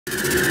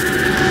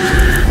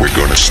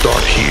We're gonna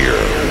start here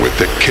with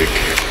the kick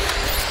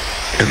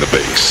and the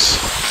bass.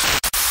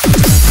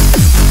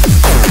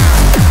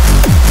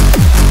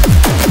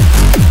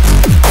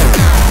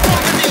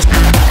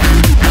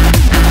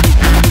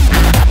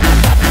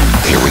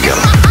 Here we go.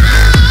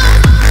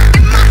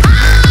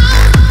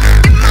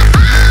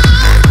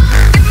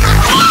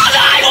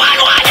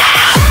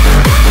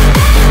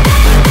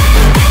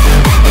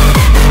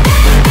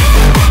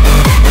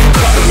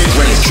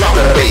 Drop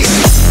the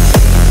bass.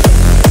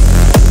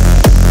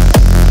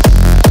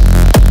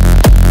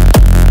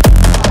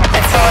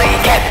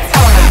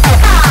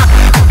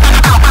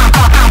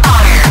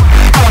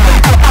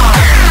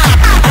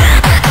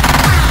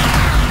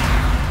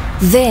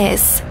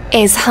 This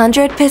is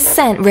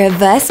 100%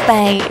 Reverse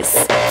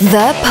Bass,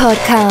 the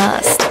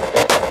podcast.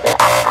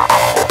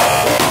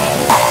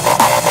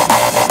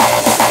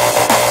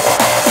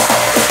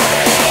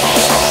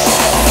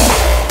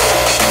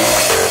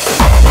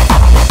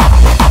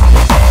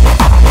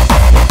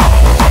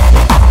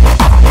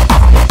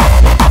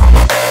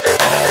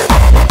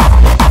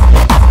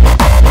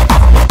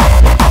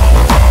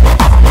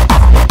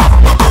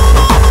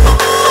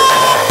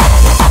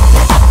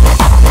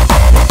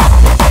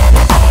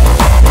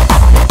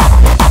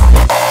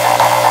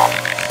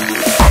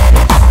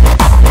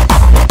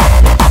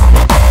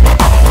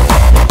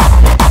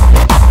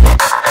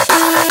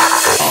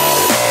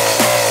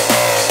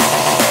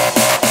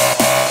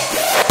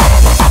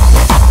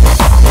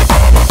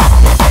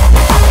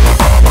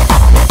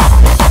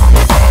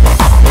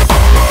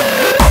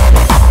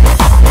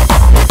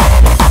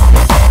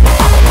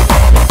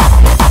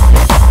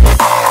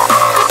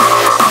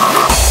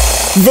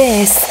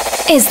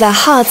 This is the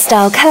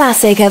Hardstyle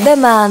Classic of the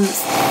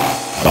month.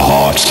 The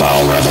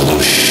Hardstyle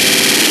RAVEolution.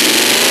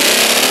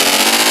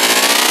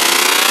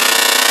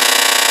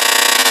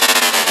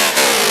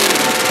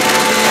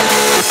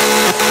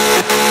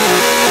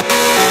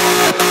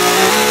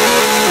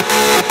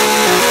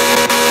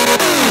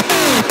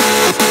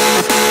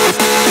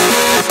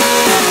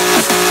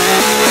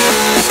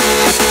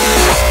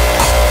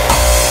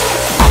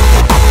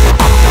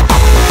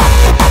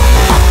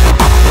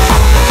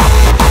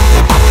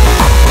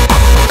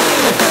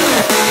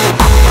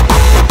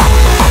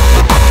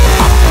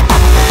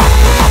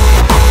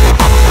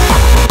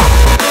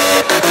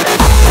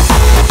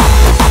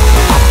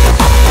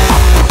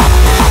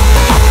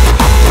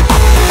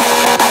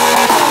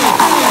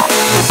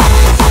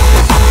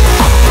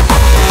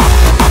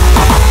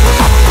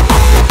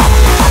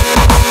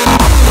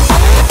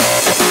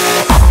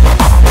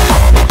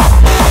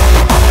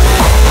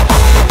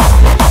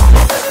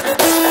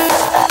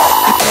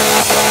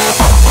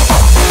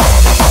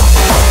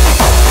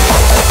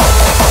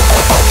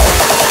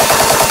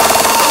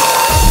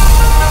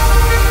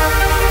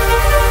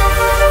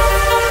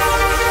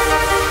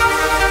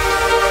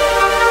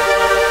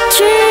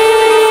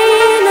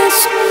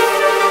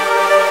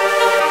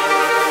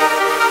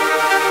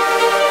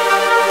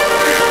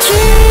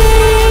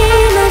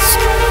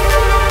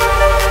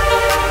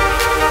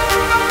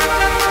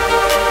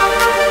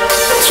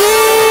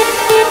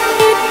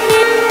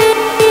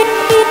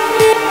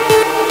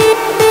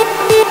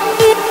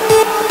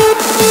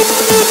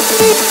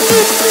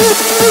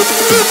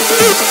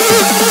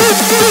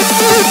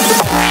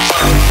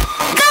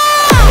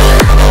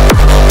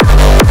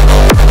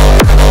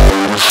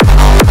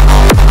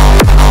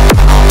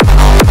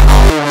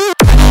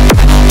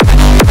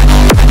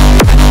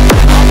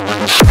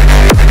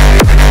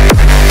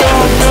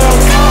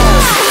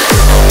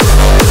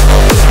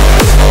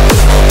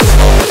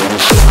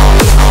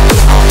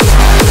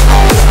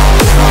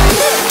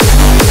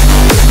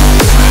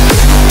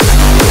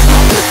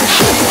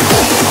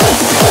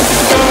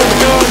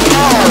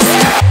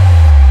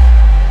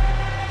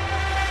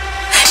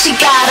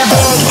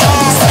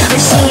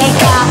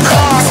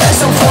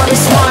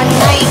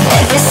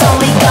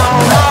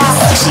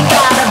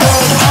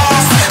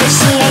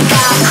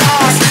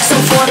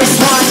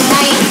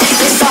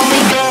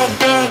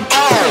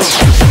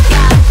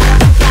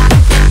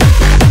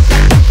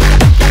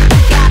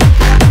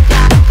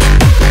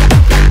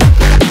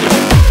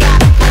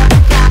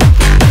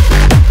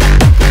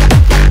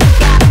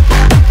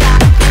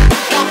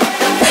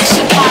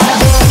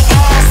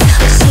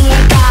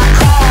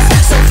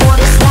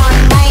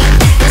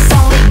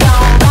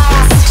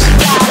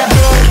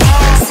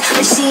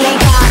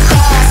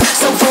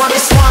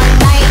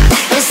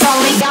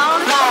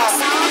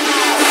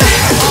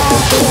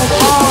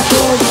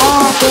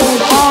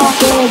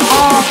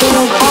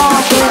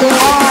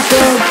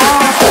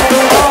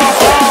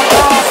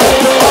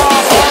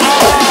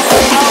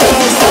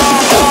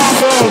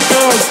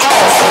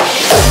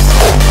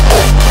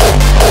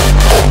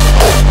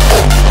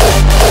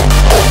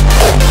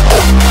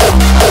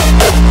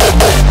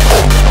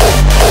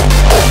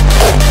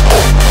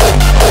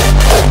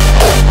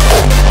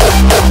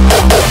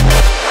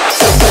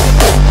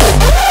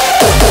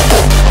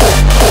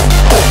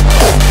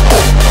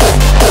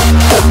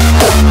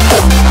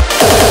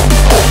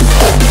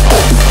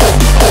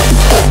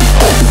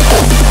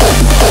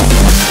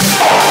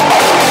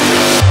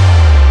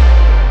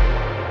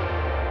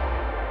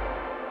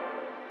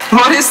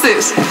 is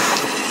this?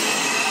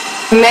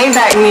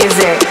 Maybach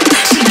music.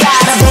 She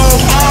got a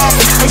big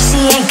ass, but she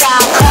ain't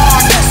got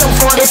class. So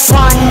for this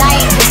one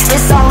night,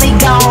 it's only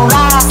gon'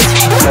 last.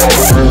 Got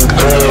a big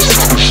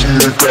ass, but she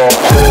ain't got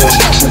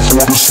class. So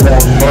for this one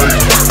night,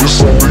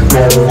 it's only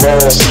gon'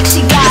 last.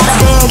 She got a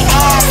big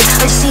ass,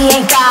 but she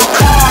ain't got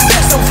class.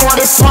 So for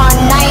this one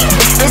night,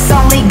 it's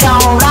only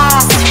gon'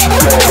 last.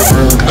 Got a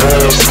big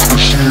ass, but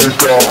she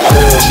ain't got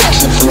class.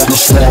 So for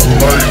this one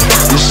night,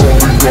 it's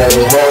only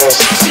gon'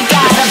 last. She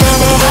got a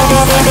big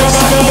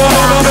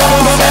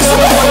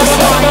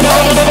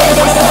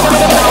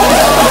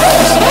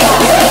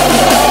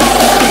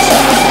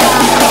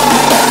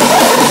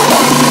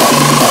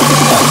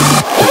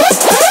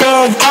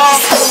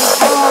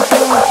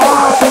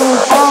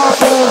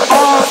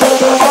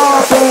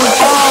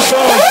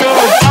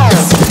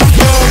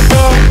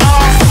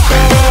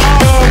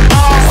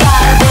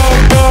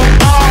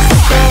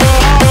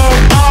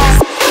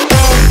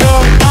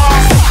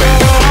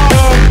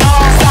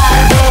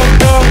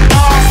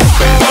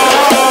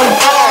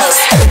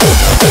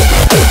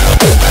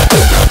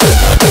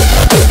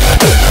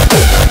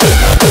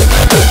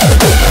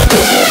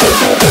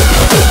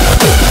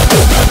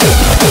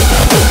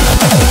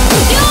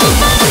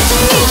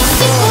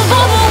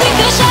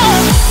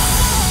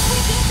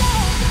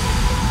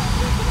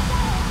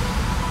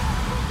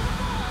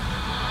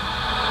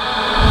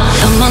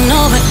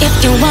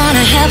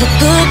have a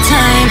good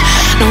time.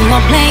 No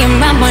more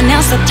playing around when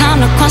else the time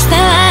to cross the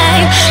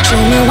line. Show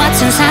me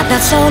what's inside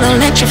that soul to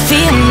let you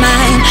feel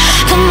mine.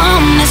 Come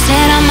on, let's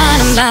let our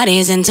mind and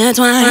bodies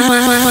intertwine.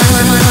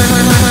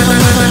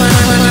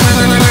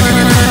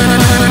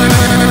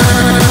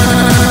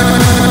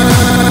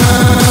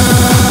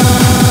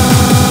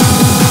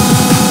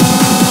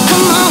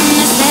 Come on,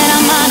 let's let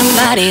our mind and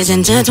bodies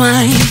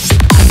intertwine.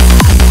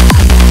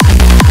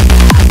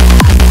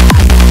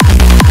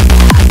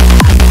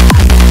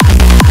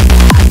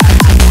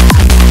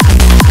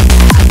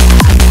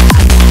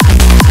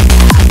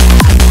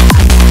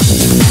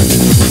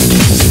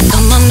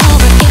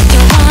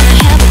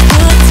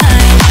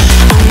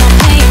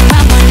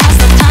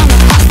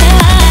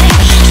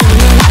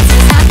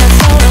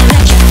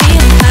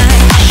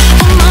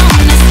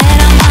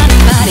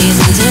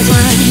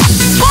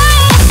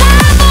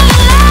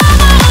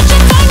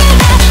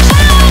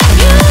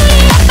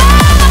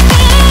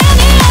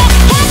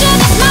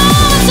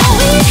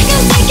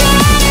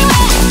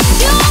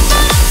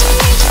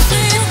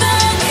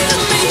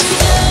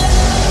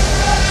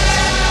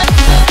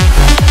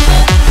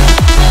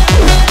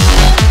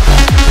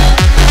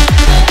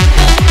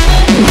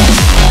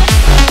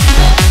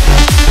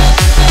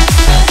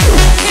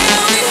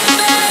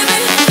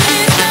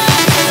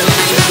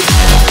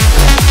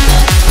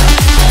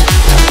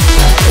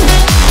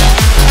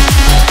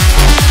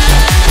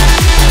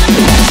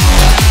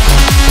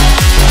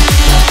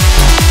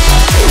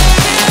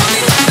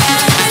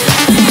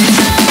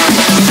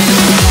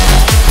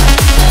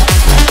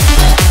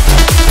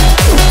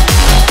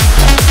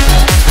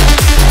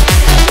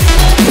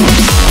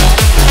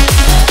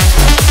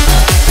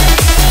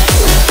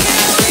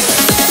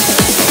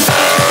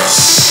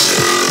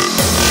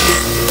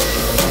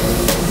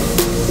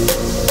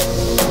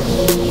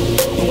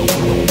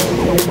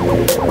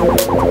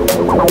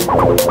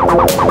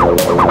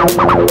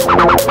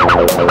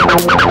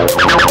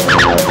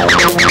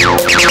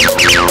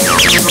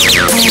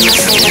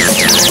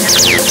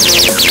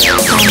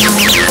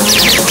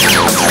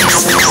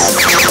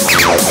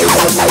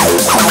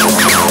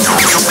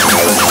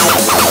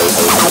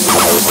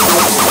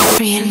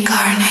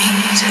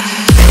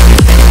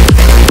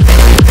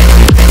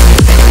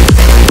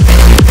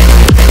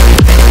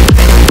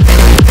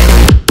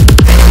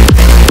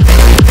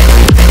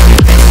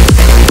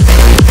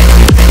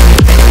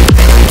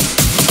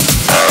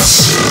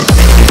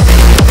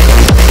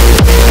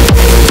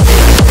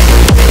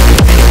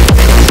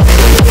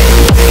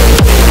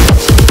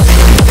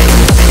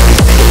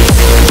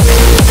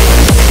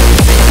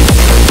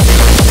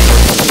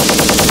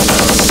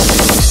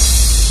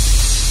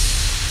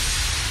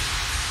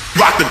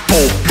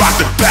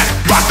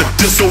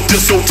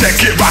 Showtek,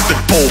 get rock the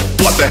bowl.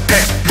 What the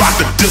heck? Rock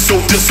the disso.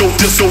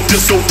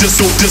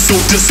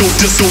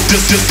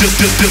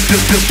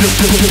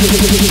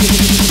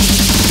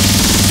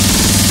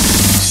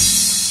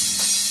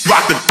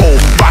 Rock the bowl,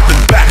 rock the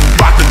back,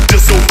 rock the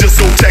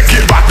disso, tech,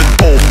 get rock the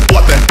bowl.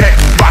 What the heck?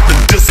 Rock the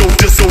disso,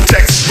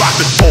 tech, rock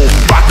the bowl,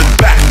 rock the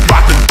back,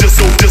 rock the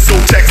disso,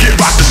 tech, get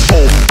rock the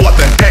bowl. What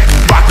the heck?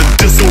 Rock the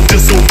disso,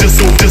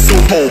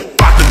 bowl.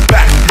 Rock the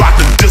back, rock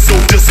the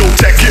disso,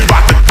 tech, get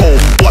rock the bowl.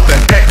 What the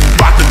heck?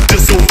 Rock the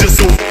disso,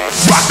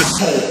 rock the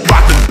bowl,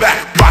 rock the back,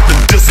 rock the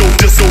disso,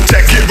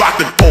 tech, get rock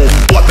the bowl.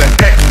 What the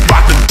heck?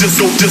 Rock the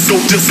disso, tech, get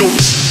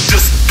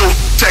disso,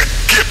 tech,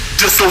 get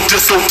disso,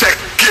 tech,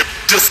 get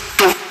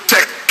disso,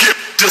 tech, get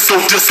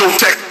disso,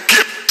 tech,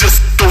 get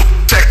disso,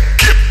 tech,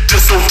 get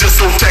disso,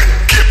 tech, get disso, tech,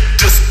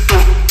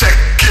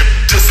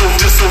 get disso, tech, get disso,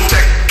 tech,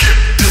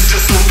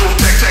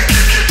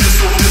 get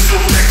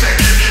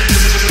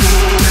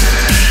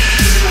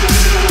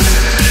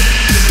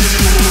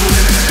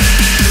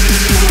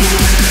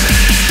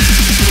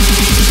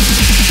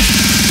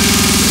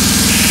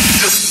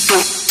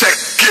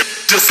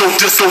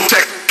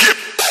discotheque.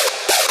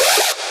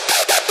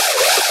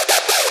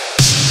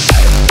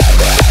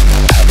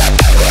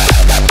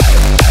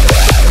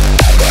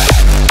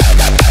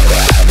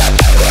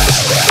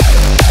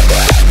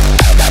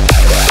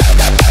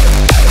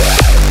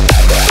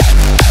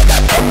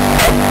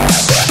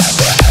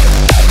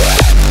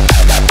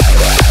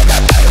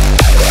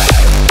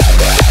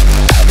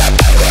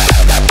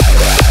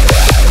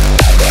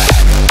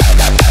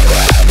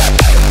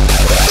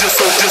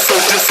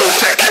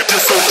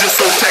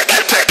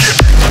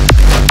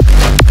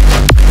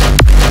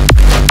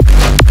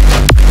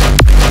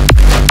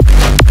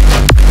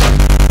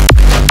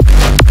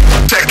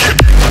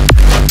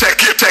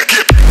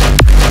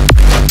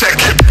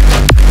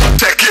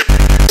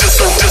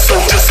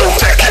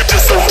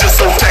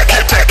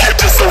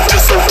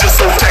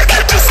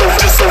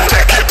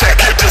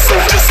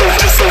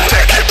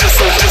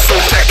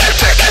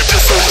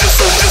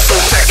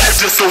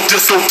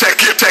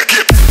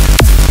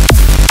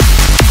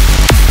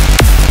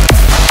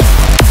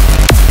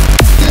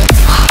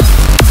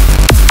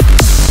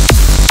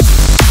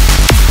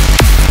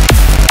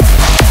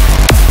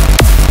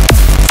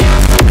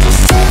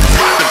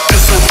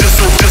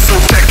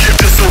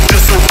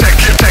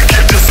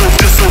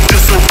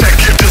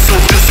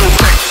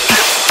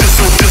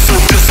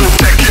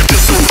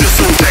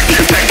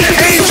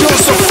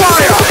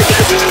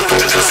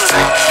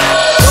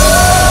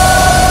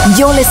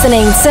 You're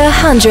listening to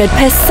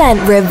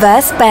 100%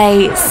 reverse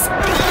bass.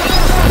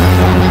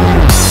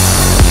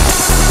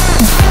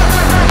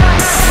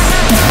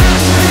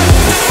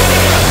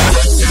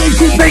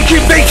 They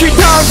came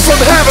down from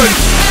heaven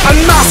and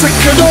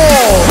massacred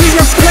all. We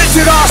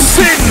repented our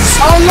sins,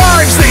 our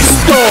lives they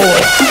stole,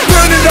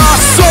 burning our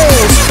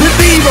souls with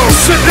evil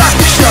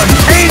seduction,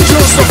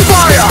 angels of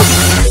fire.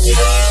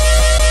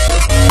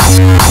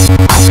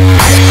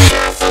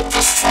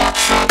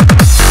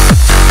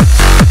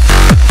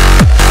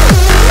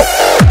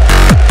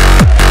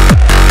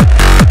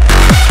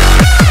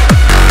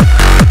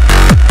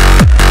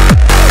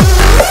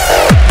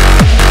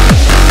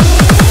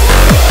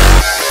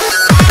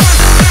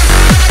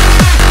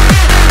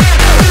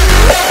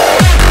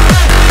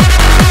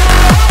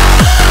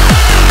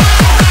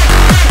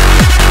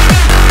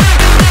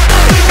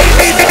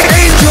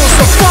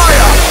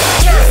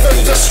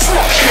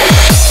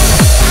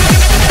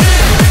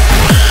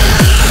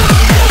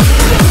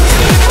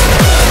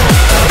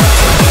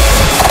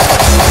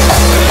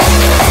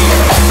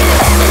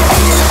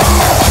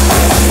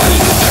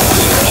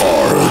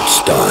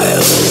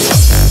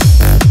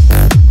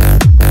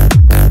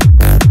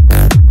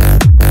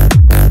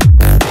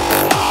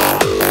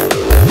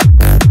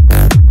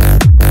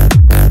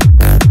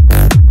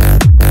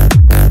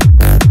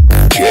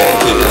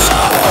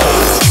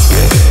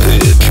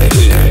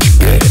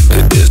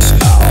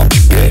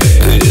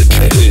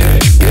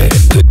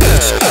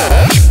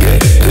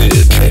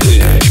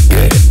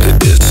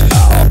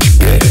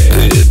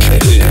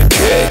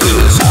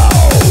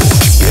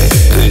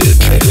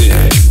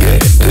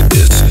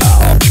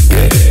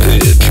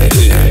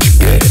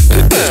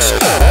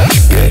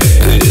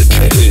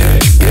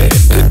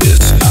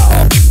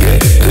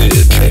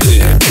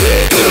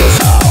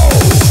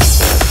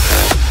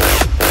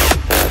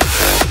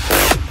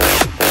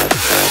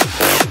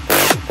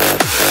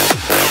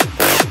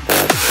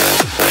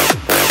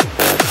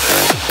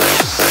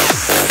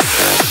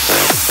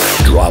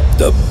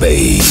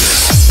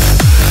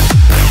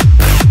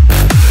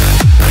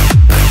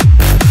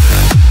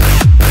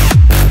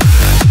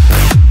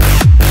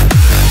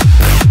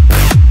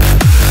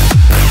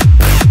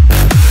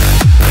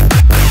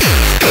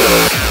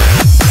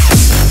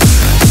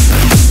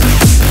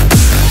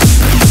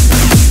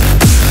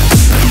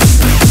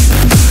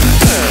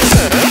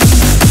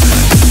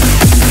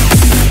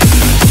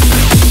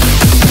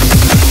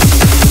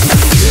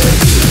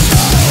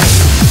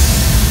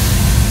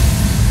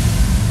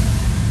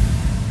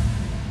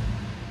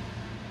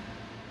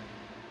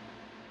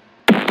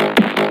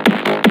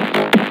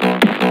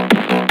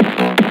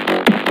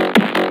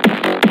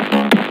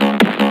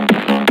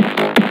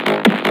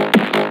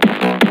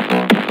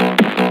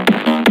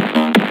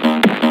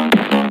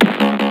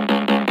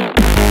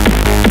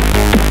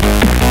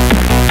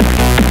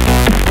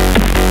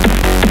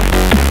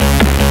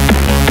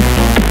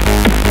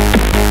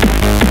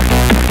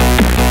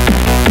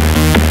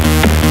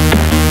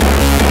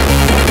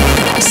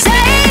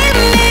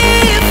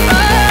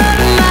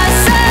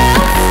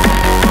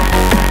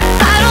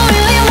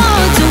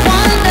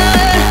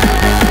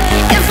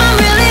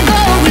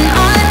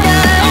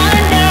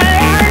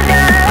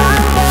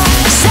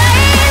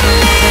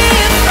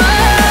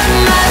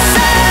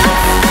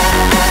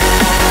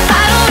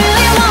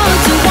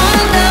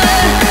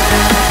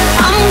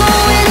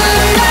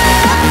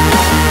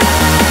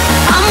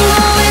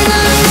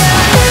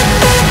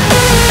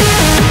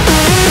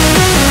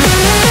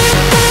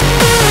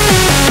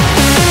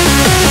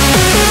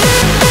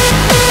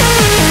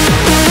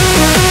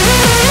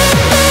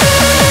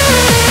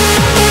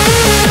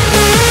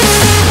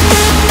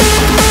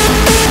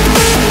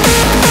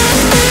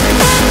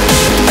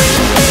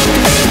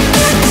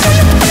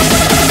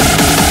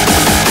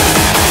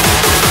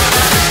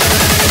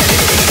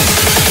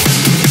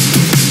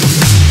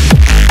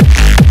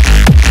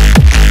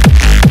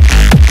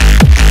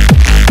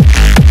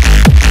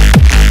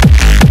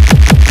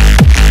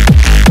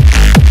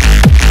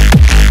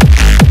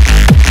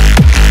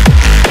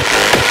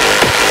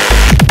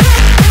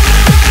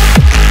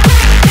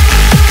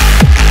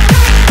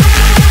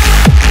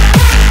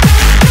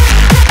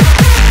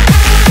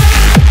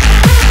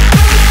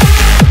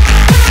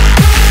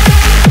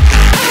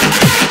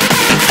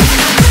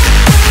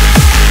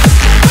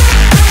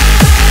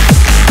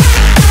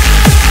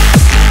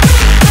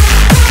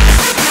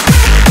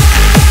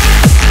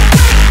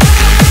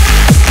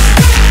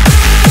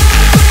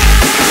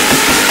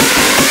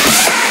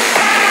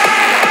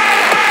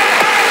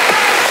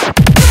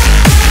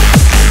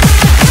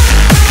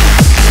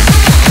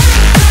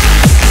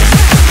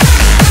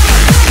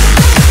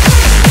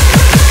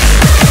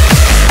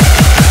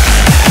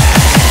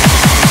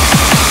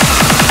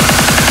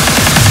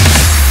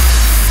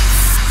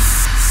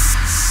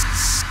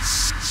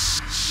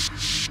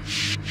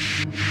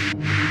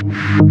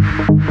 Welcome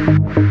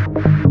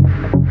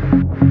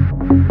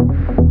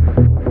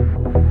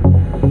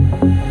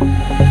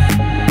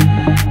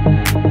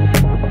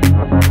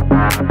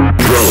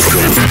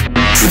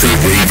to the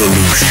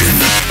RAVEolution.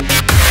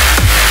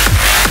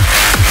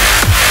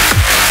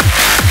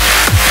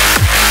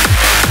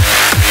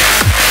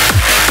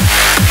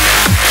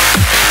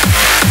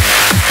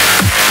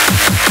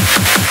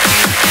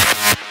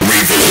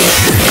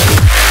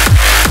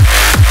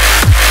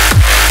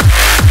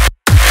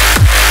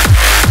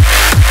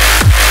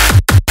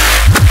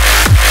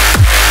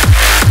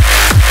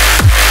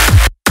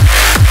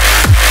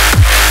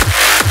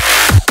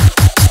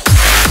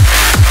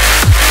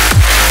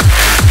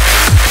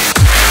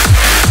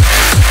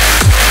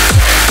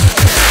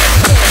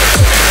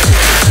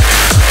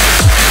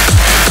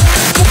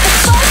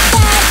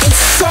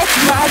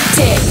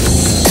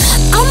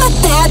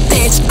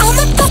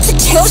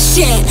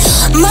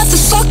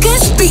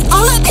 Motherfuckers be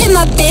all up in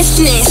my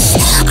business.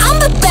 I'm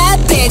a bad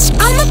bitch,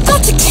 I'm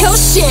about to kill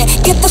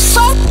shit. Get the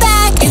fuck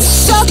back and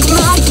suck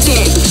my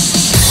dick.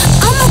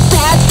 I'm a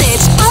bad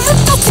bitch, I'm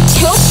about to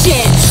kill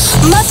shit.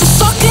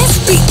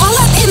 Motherfuckers be all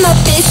up in my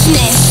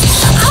business.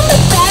 I'm a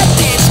bad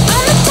bitch,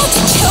 I'm about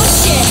to kill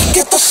shit.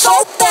 Get the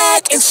fuck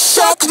back and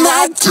suck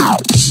my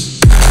dick.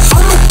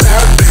 I'm a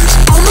bad bitch,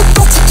 I'm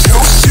about to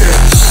kill shit.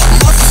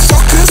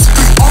 Motherfuckers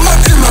be all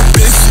up in my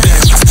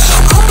business.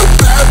 I'm a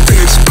bad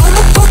bitch, I'm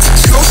about to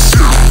kill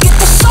shit. Get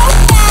the fuck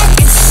back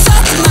and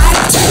suck my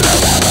dick.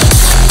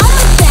 I'm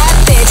a bad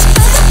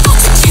bitch, I'm about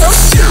to kill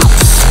shit.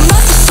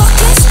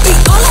 Motherfuckers be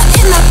all up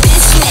in my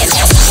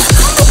business.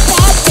 I'm a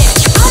bad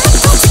bitch, I'm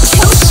about to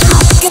kill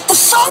shit. Get the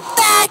fuck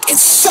back and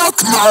suck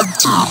my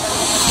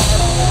dick.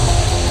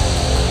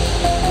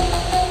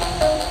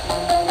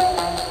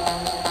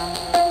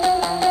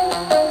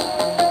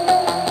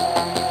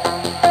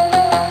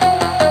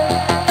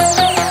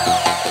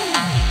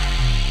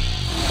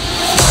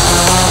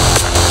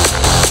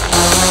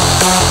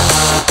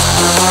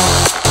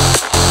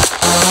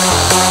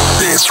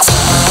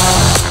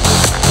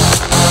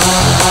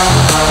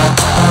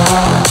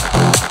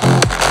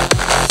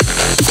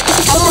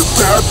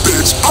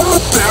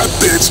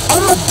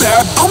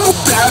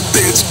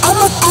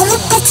 I'm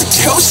about to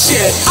kill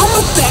shit. I'm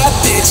a bad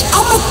bitch.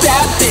 I'm a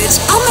bad bitch.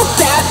 I'm a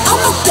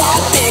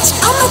bad bitch.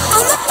 I'm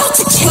about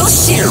to kill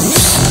shit.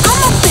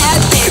 I'm a bad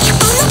bitch.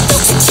 I'm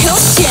about to kill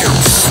shit.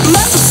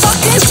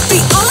 Motherfuckers be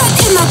all up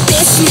in my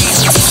business.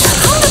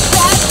 I'm a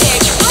bad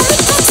bitch. I'm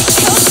about to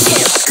kill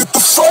shit. Get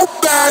the fuck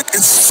back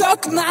and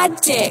suck my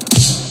dick.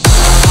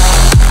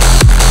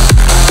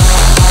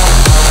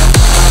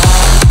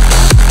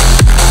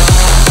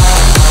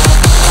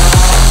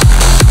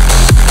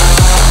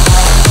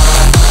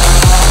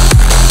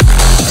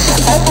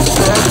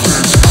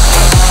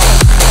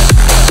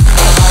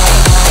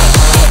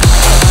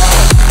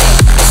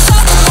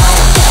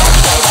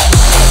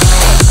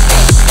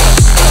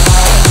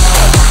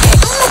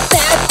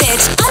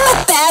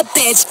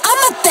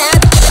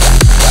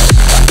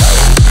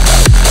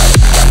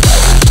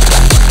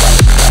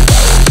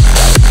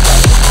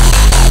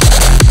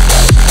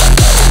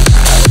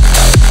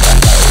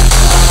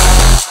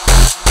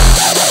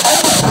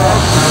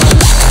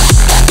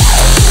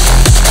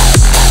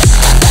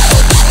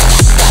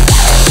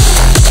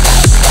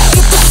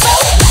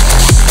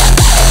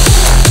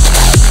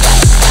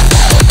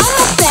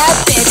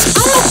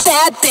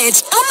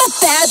 I'm a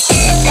bad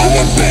bitch. I'm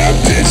a bad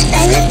bitch.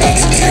 I'm about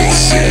to kill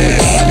shit.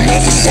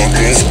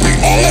 Motherfuckers be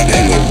all up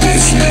in the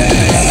business.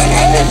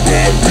 I'm a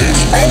bad bitch.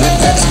 I'm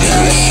about to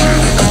kill shit.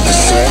 Get the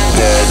fuck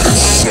back and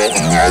suck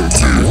my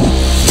dick.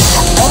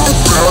 I'm a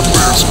bad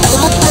bitch.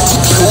 I'm about to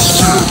kill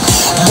shit.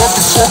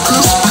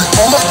 Motherfuckers be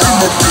all up in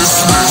the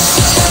business.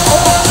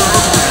 I'm a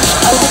bad bitch.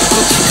 I'm about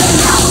to kill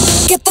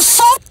shit. Get the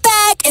fuck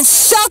back and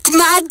suck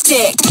my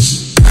dick.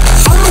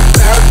 I'm a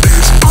bad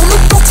bitch. I'm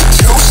about to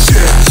kill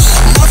shit.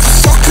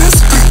 Motherfuckers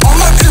be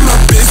all up in my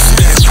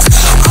business.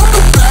 I'm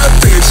a bad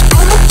bitch.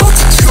 I'm about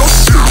to kill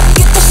shit.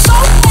 Get the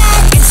fuck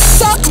back and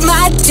suck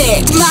my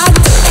dick. My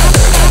dick.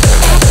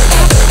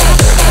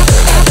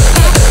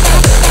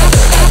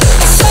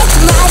 Suck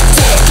my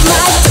dick.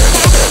 My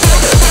dick.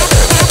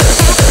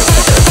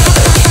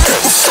 Get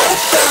the fuck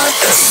back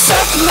and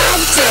suck my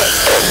dick.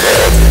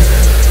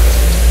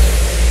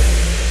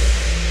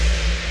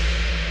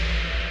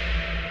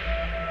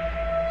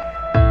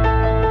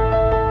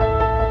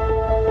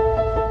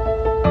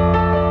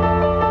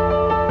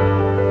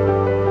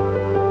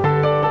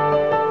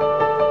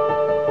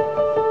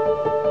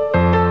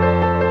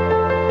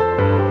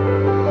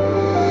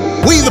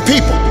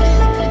 People,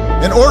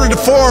 in order to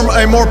form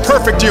a more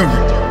perfect union,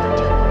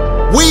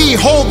 we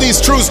hold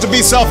these truths to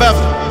be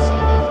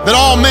self-evident, that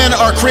all men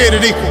are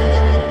created equal.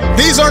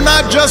 These are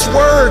not just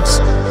words,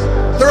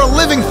 they're a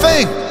living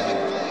thing,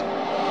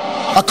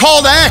 a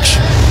call to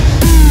action.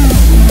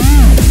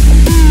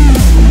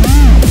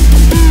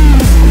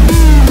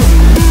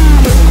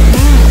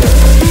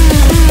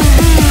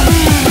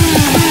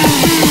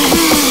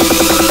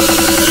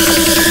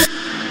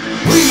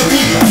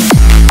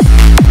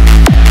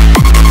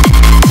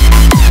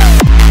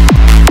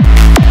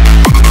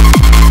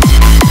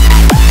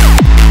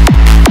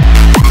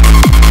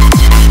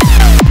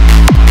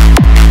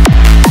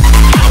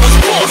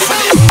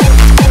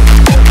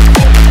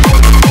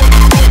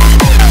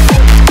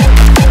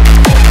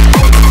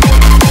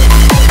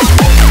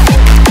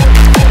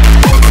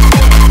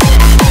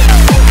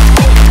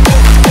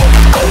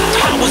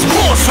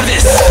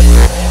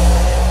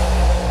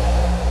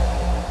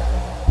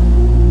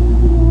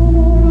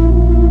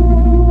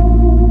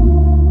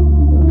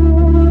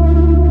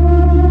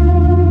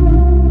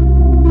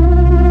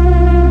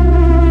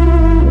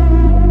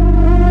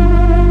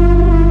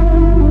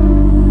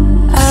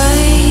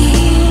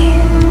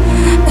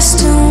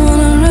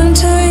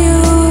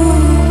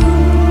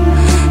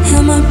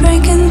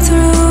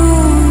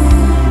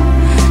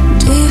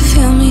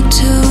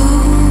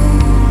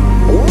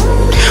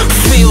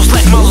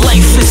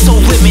 so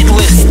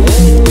limitless.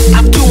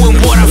 I'm doing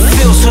what I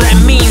feel, so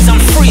that means I'm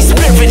free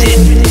spirited.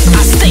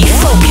 I stay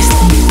focused,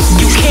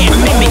 you can't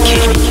mimic it.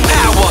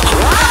 Power,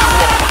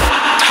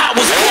 I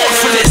was born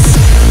for this.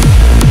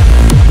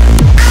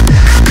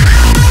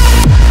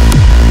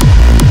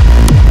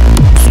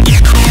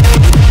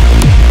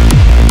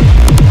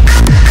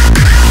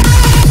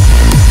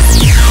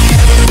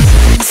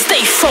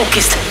 Stay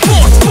focused.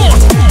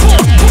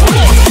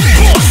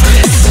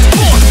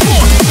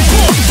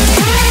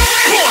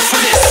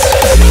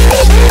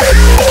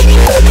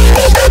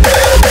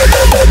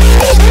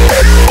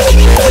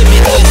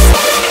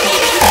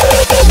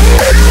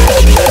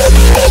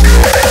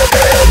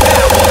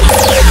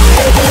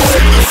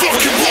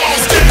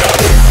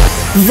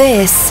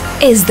 This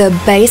is the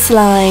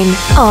bassline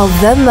of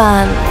the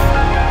month.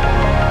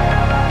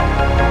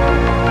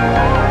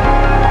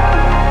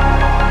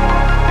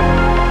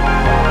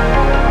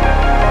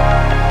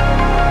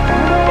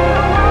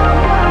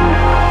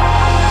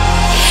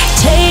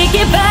 Take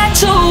it back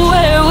to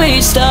where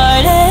we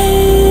started.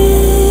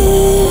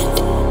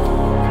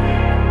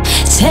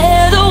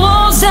 Tear the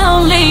walls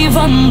down, leave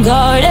them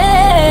guarded.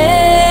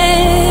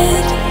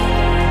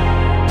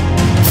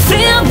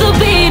 Feel the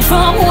beat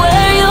from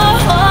where your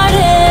heart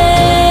is.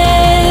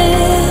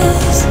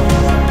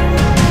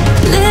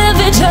 Live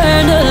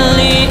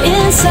eternally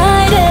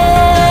inside it.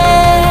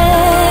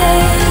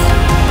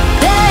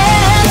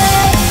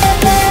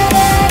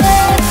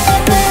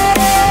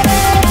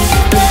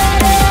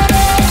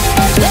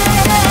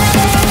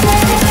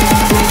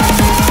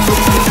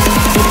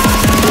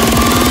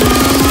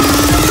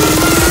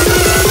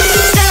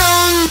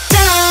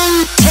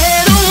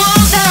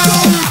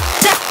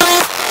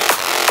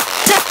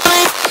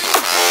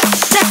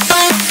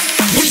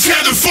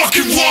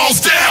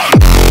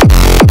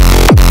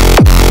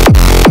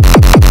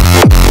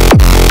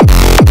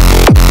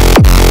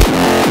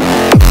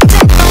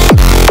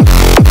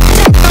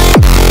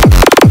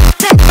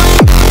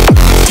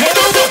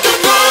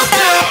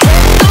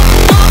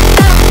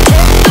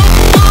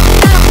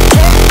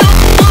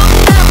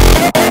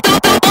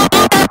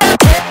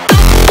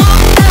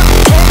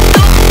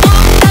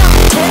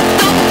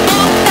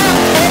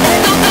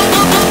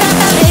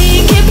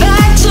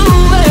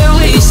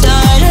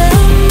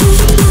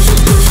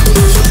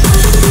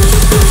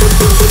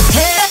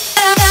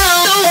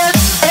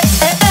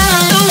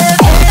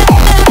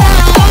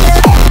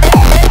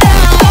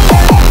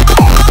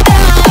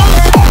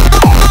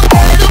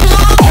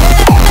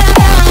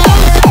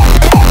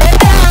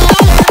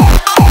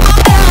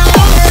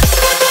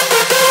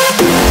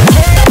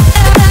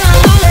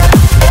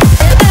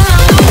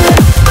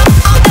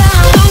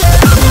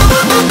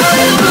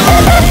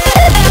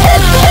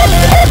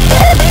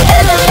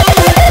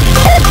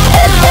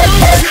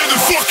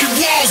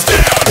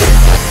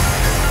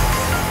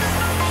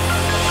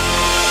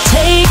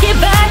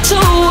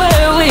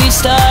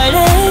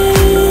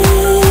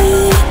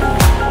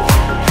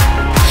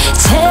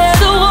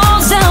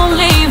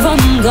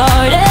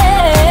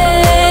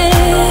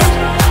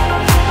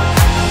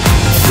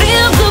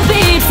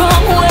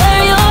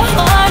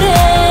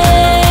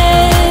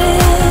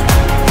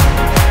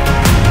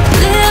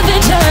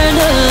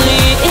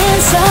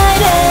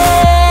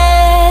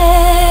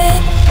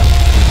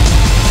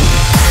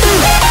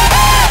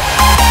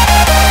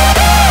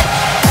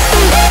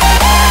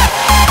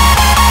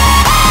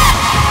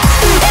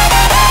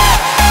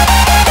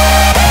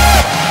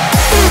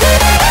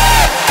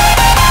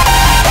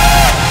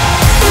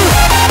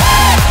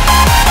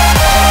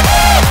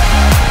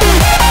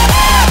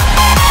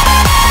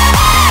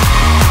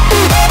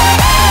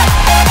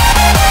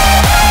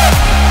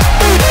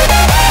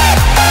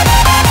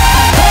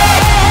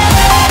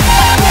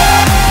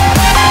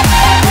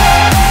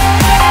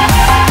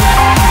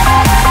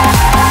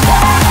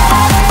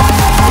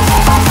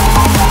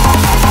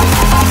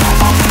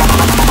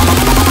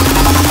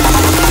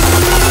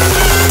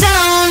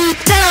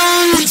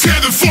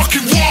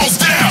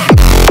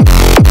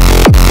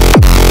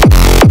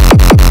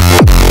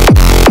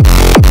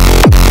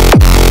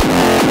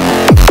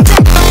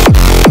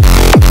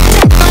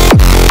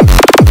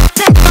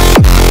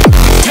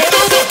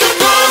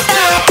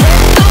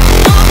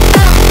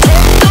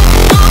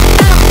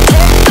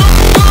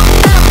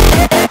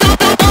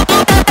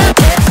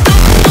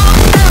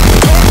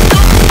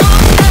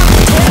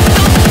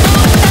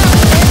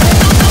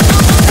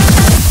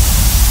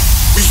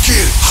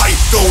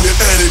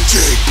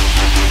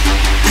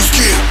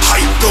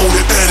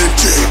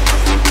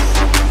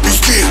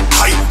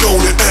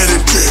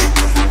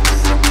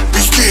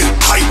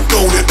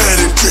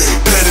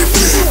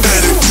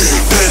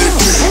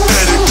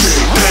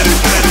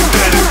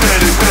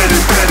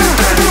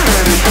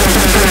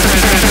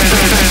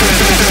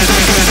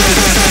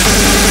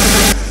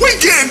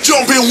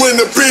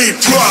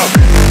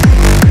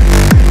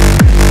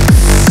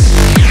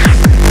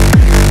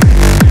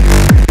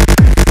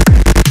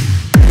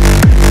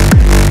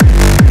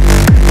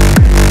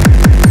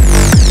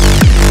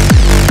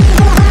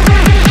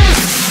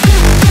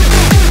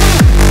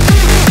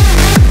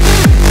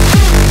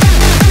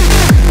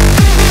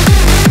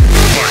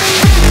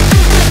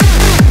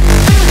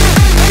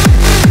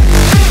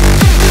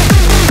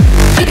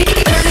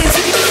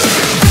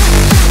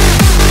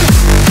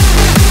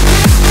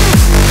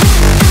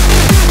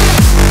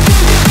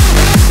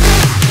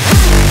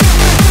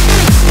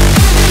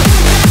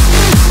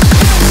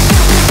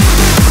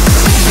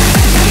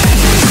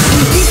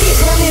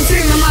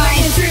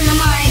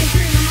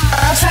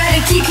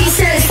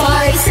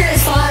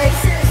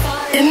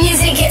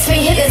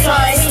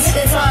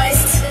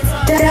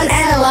 and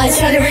analyze,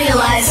 try to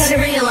realize.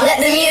 Let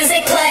the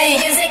music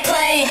play.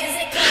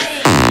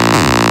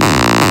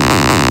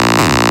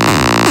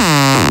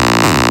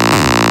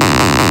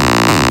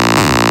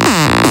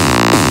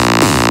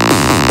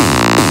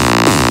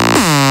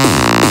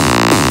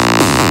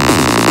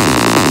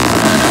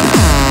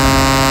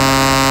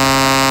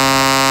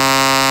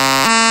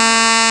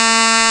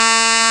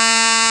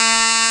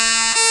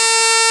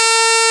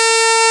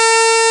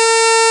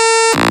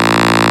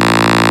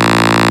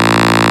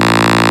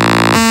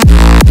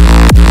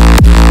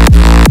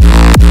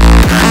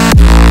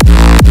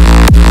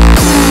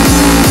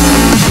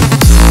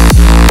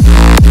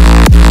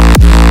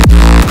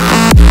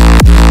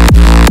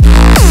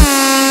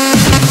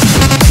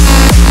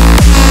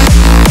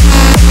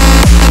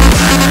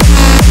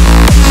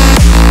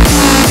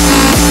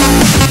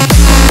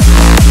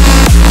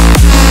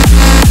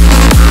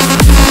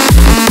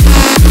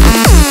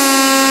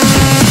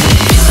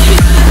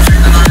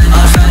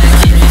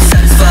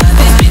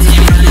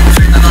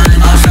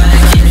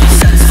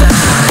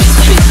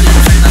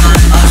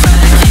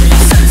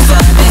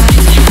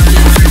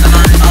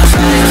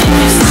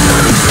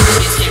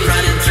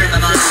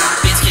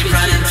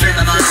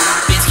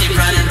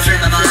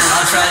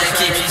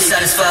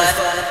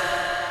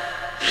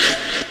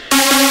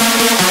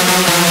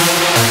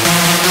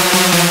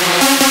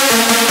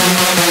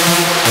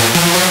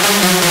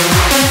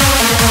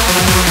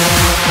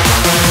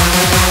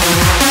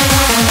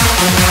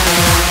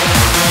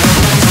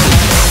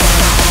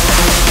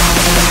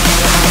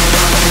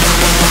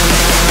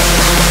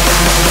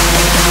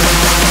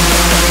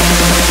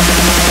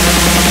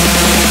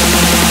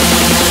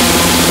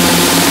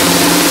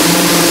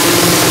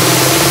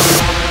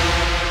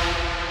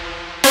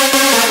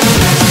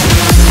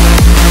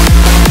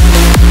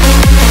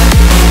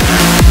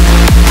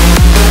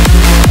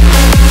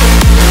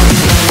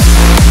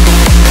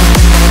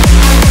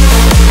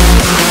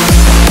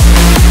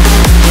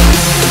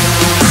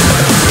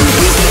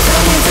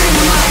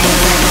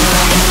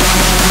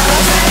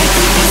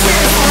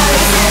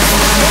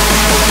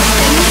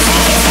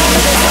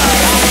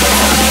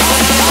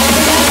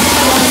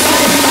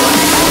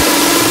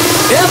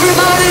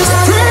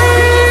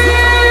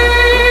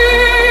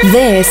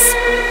 This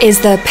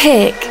is the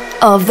pick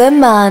of the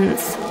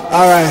month.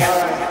 Alright,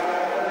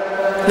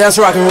 let's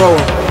rock and roll.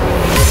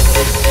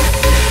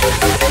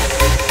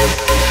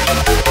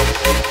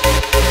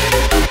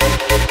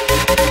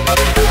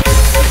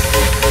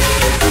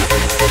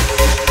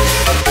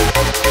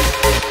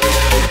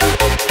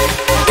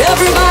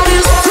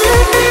 Everybody's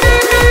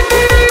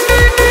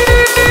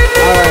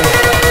Alright,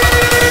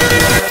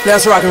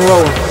 let's rock and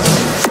roll.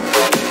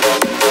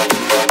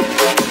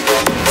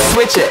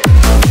 Switch it.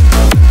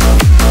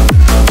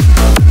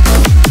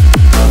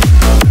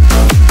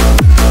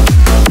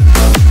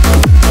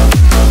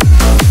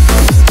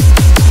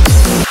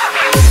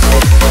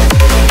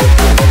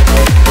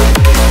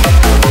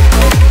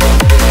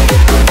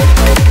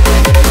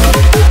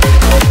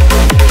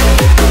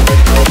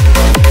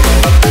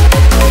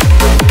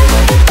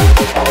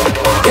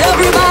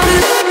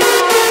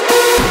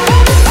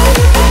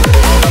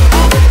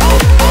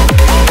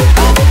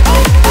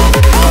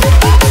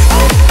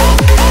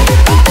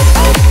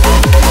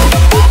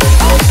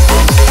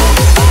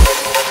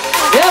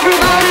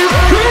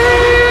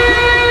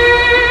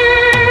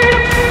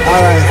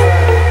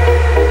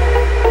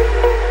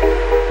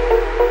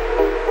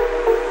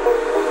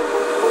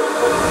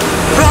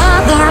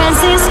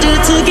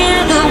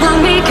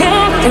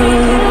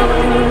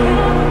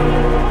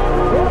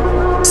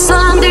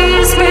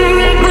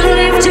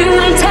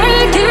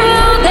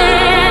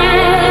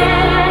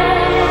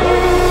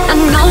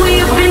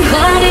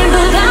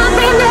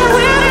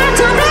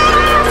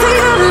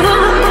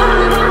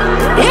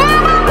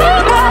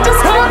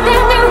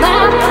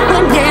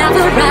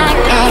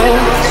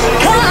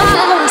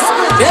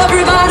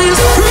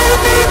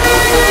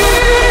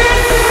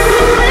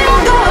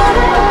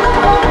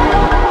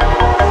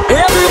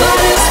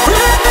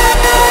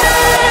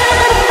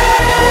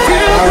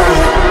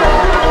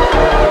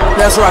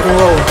 Let's rock and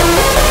roll.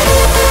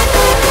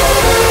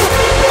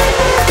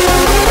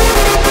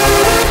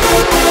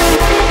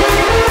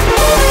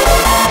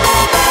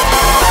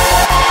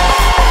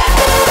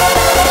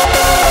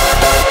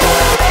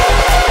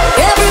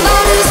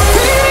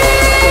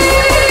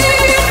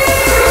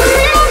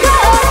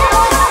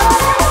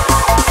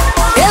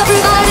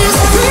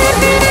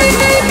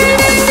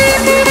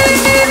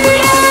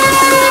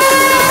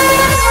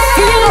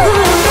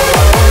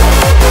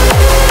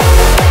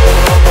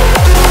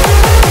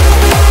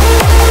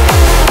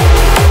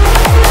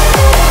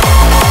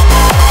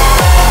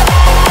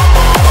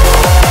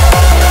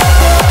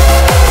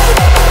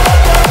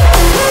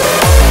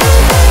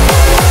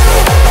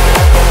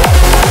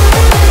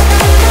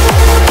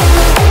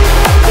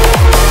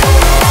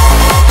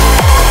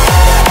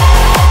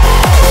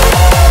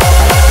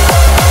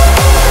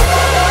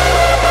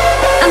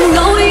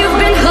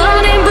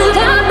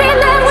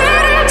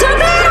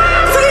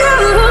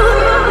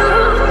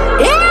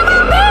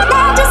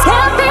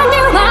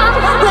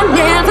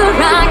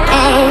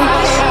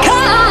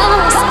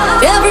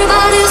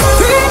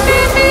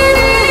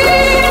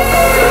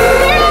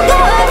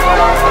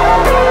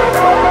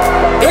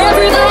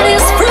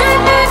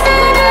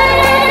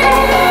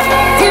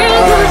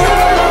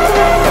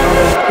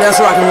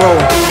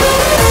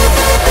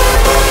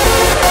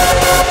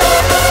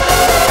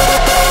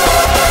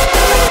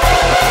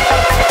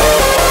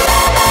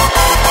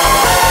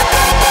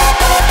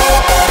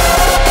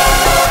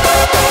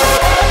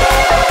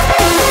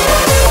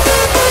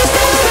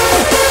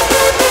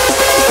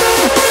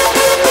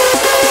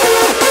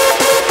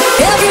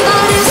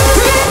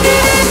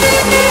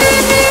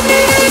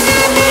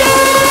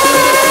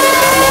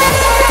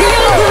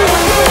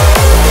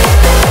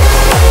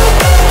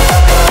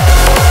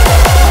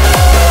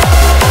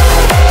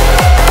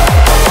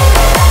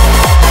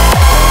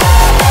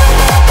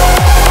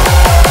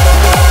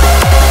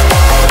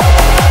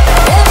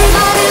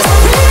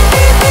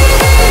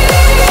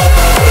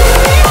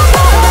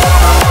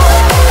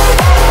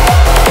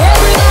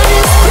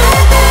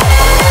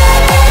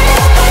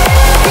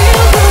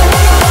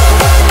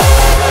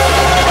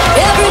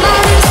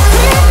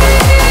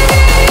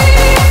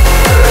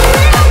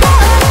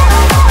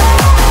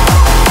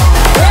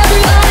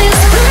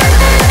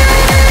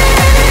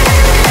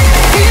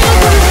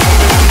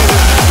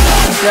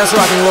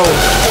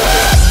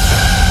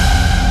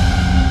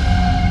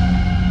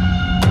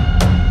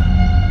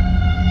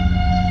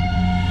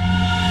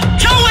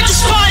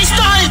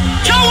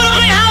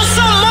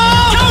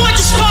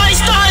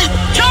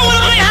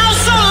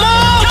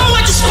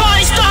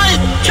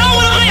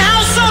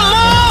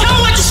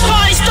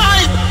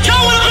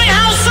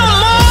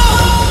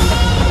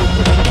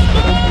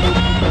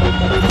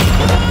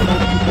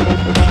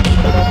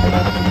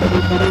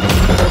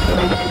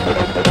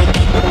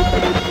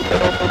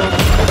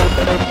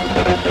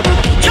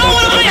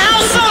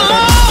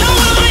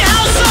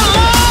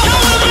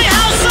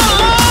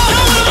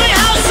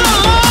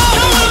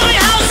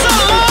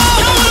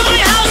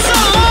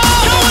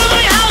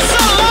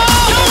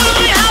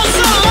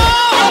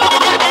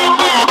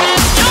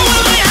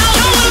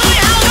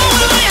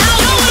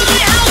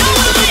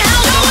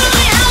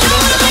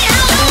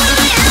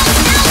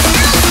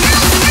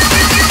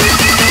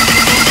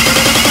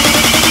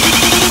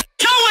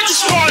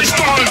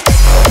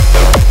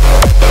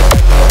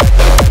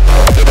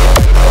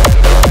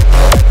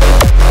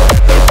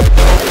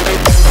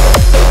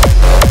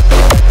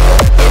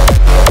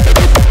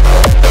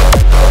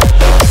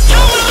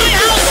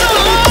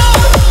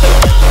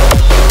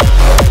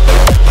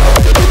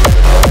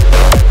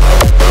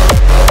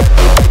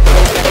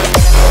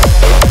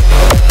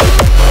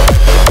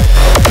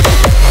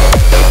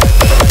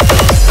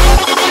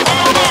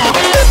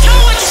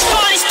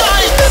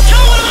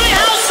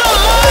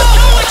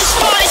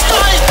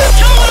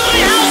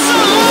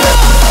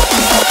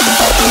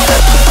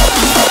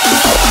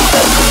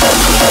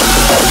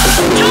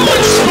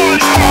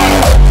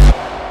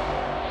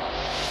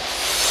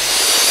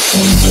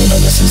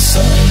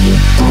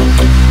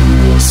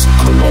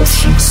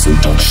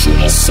 introduction,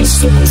 a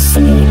system of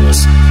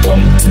fools.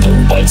 Come to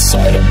the right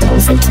side of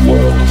perfect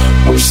world,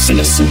 where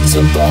citizens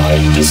are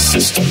behind the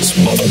system's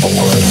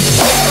motherboard.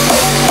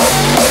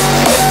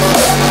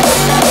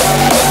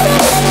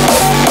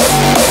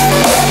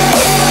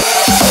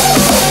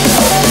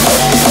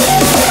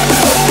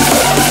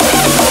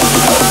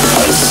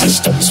 The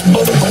system's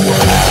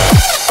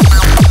motherboard.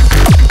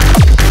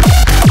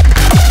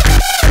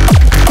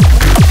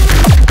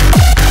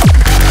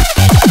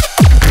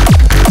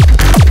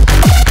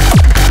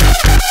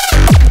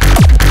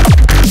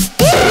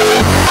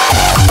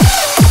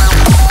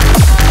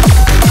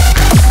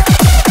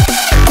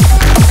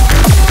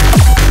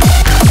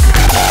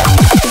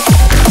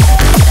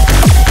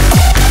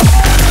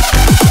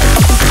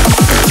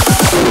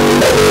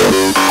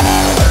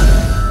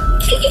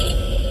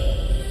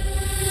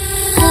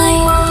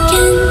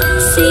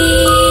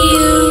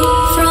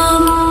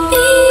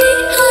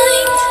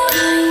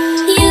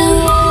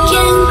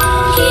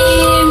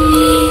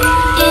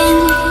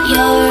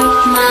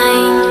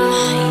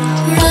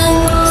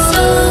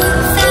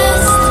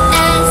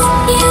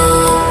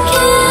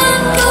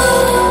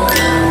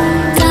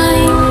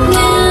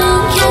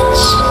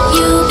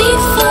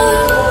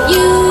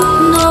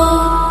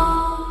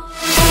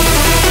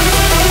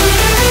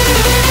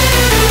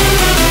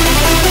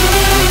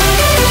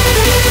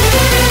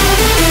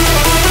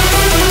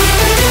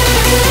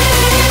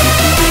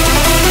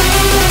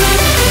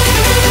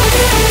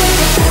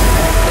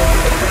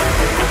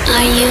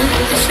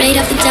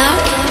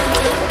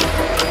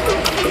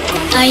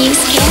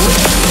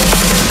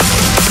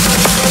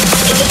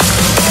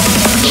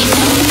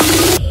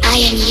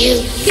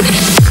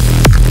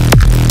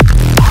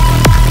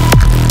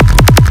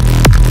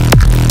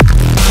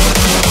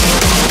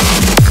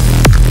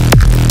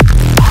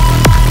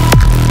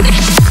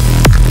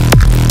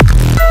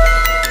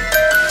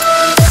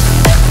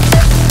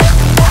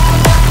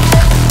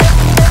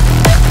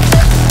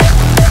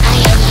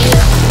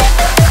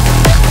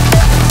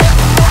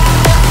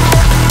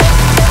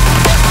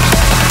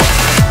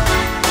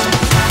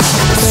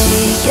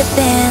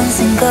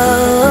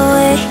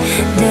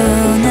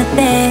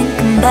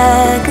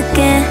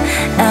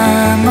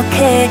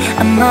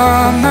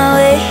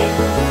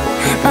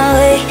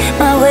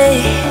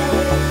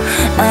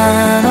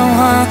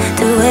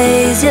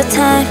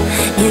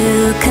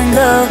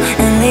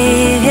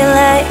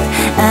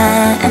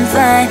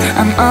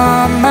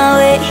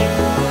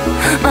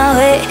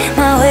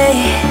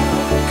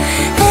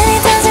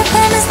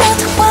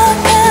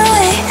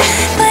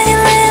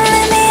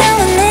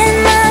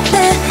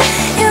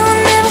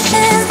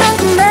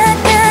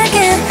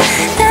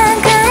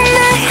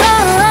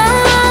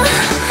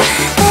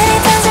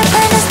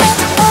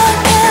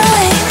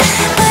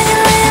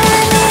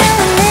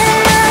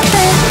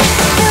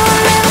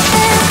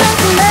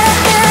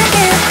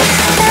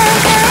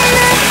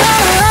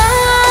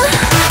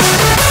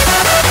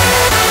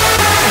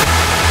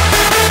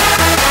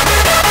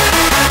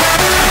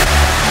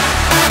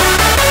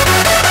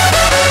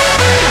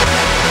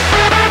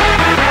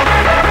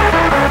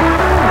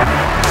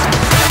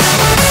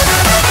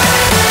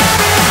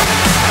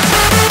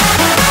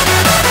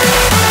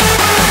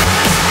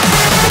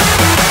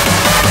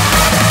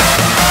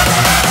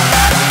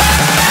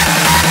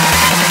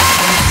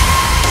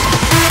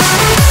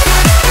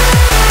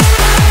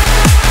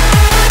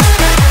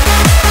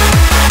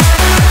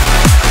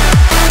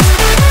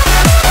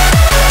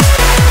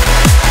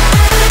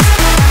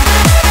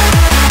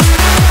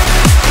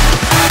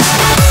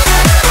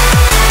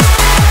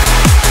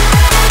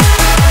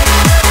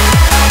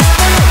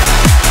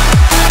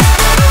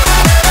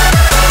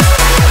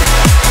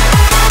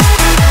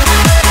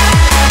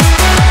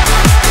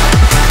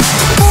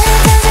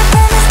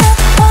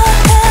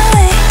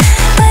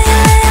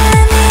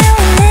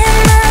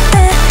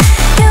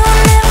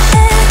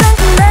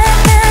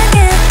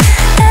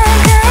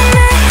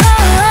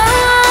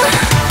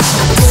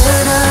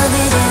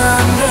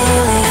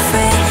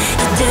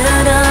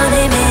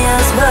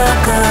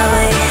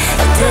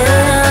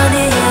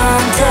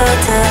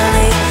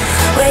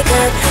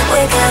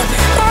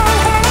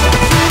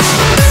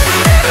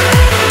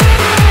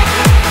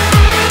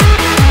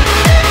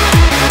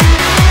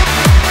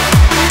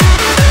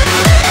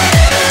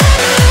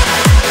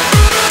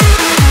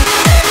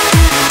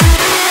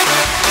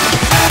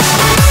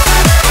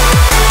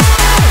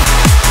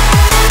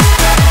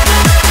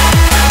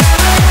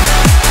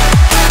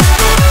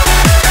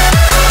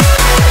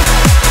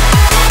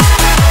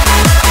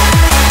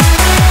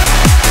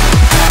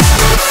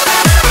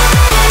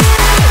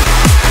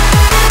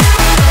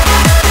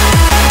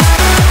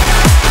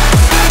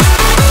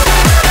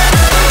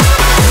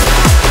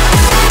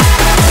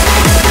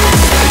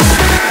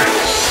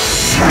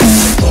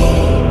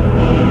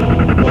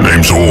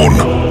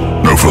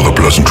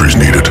 pleasantries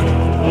needed.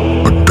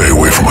 A day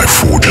away from my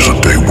forge is a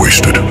day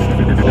wasted.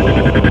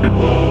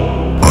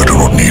 I do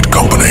not need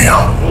company,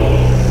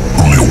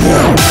 only a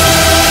wall.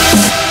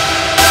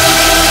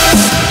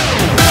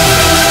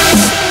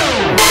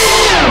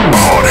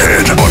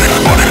 Hardhead, buddy.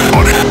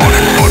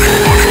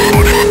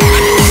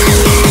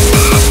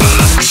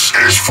 This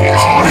is for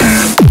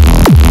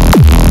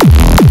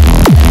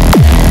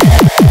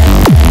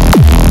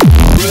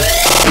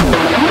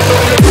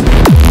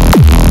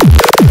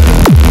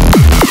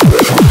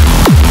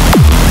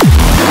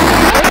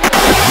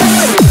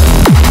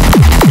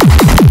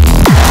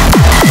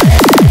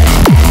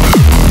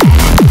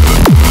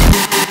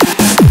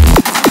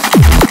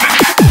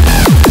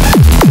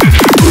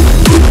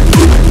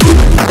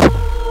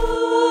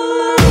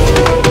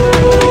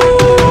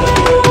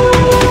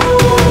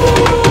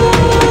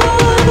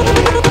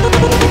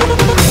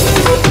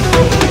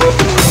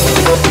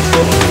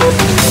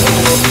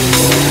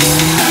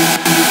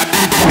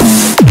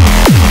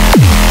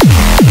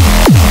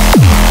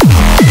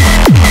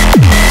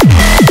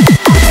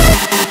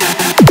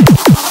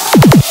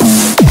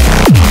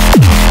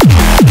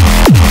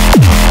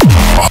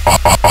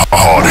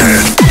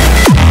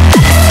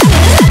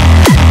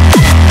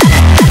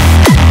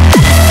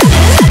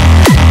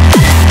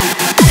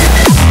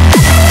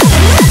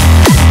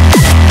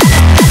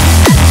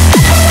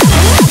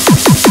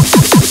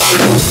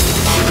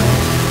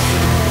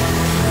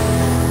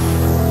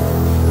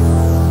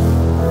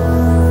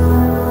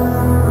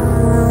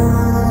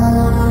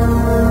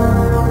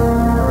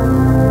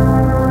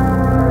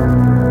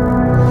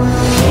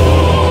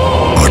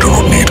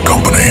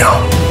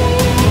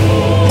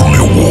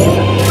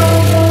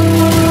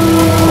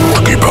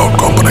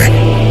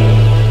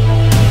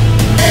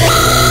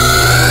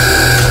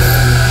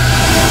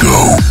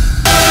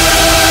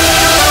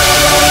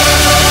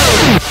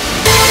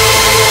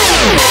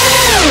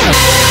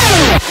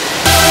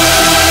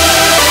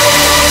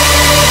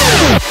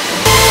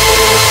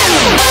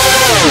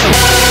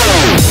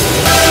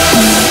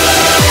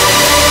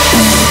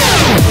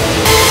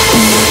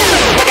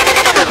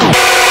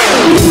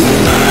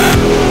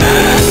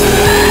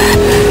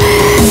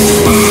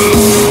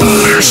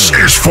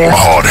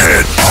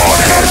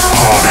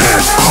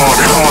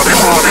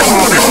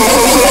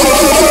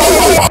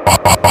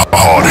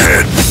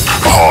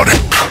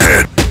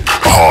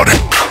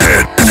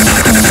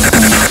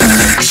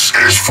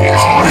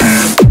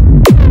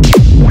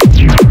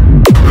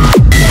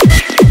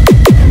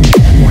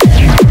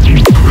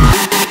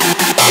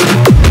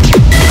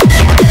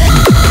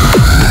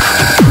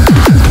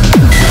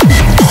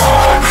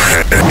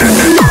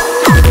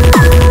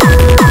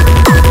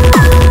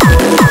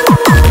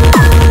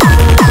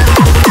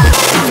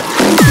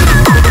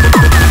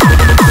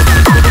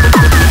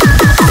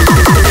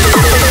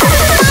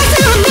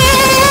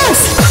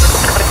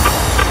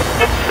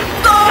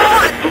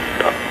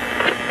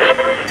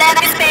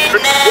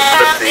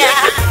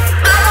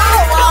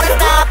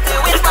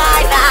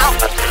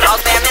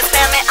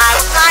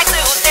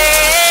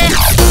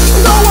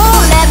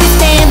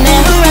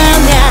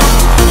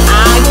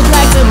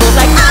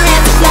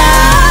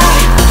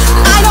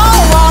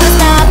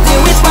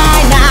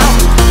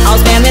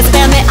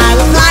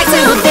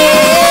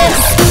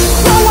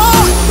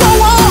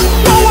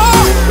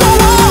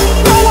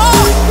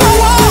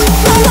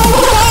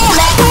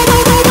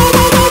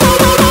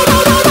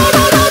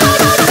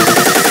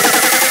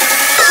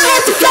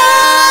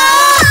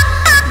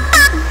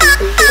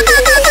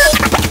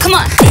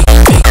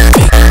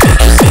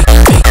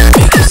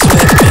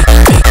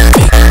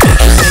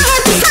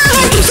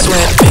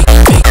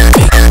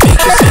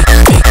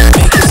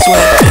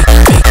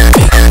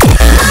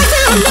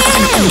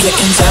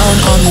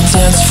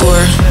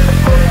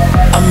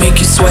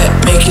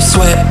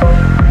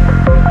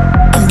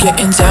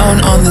getting down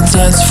on the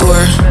dance floor.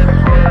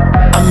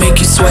 I make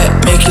you sweat,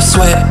 make you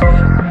sweat.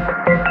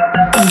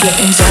 I'm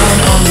getting down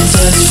on the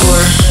dance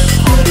floor.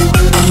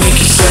 I make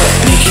you sweat,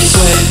 make you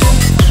sweat.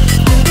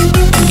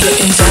 I'm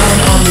getting down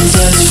on the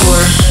dance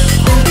floor.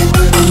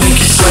 I make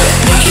you sweat,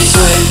 make you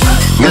sweat.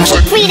 Looks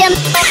like freedom.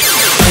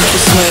 Make you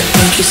sweat,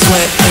 make you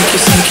sweat, make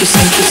you sweat,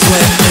 make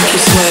you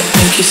sweat,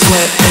 make you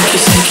sweat, make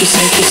you sweat,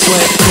 make you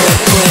sweat,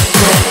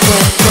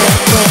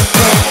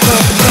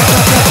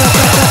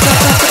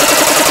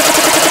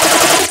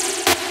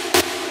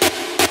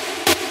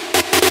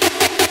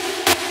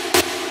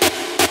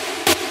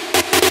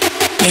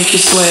 Make you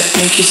sweat,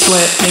 make you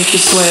sweat, make you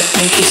sweat,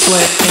 make you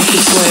sweat, make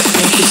you sweat,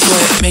 make you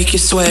sweat, make you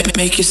sweat,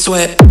 make you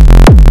sweat,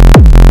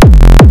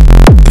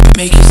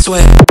 make you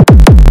sweat.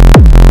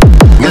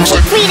 Looks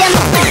like freedom.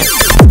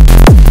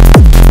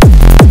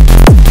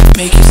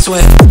 Make you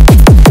sweat.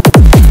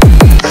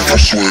 Make you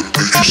sweat,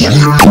 make you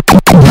sweat.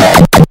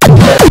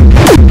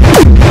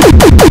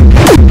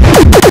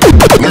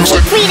 Looks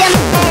like freedom.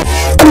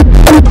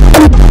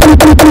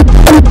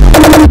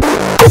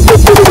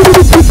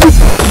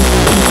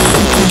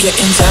 I'm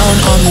getting down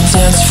on the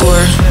dance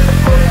floor.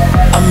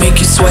 I make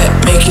you sweat,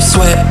 make you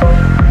sweat.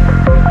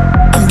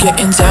 I'm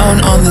getting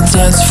down on the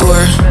dance floor.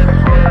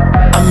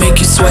 I make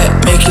you sweat,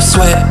 make you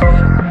sweat.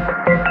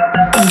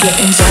 I'm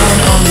getting down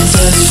on the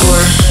dance floor.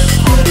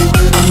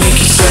 I make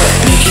you sweat,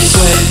 make you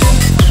sweat.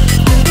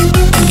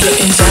 I'm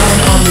getting down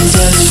on the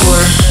dance floor.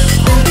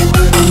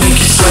 I make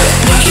you sweat,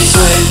 make you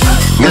sweat.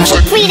 Looks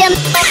like freedom.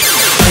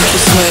 Make you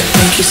sweat,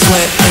 make you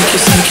sweat, make you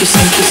sweat,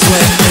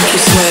 make you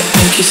sweat,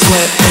 make you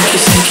sweat, make you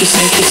sweat,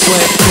 make you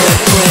sweat,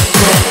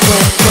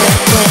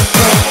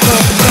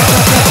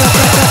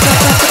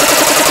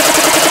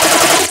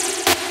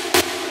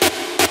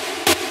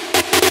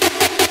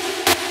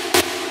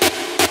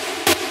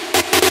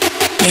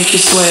 Make you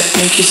sweat,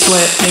 make you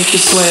sweat, make you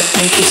sweat,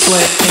 make you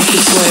sweat, make you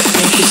sweat,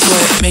 make you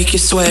sweat, make you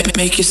sweat,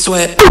 make you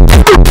sweat.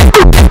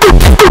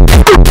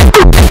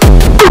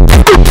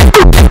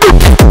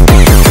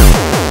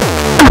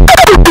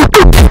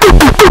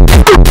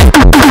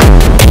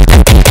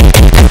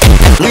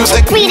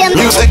 Music, freedom,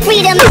 music,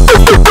 freedom.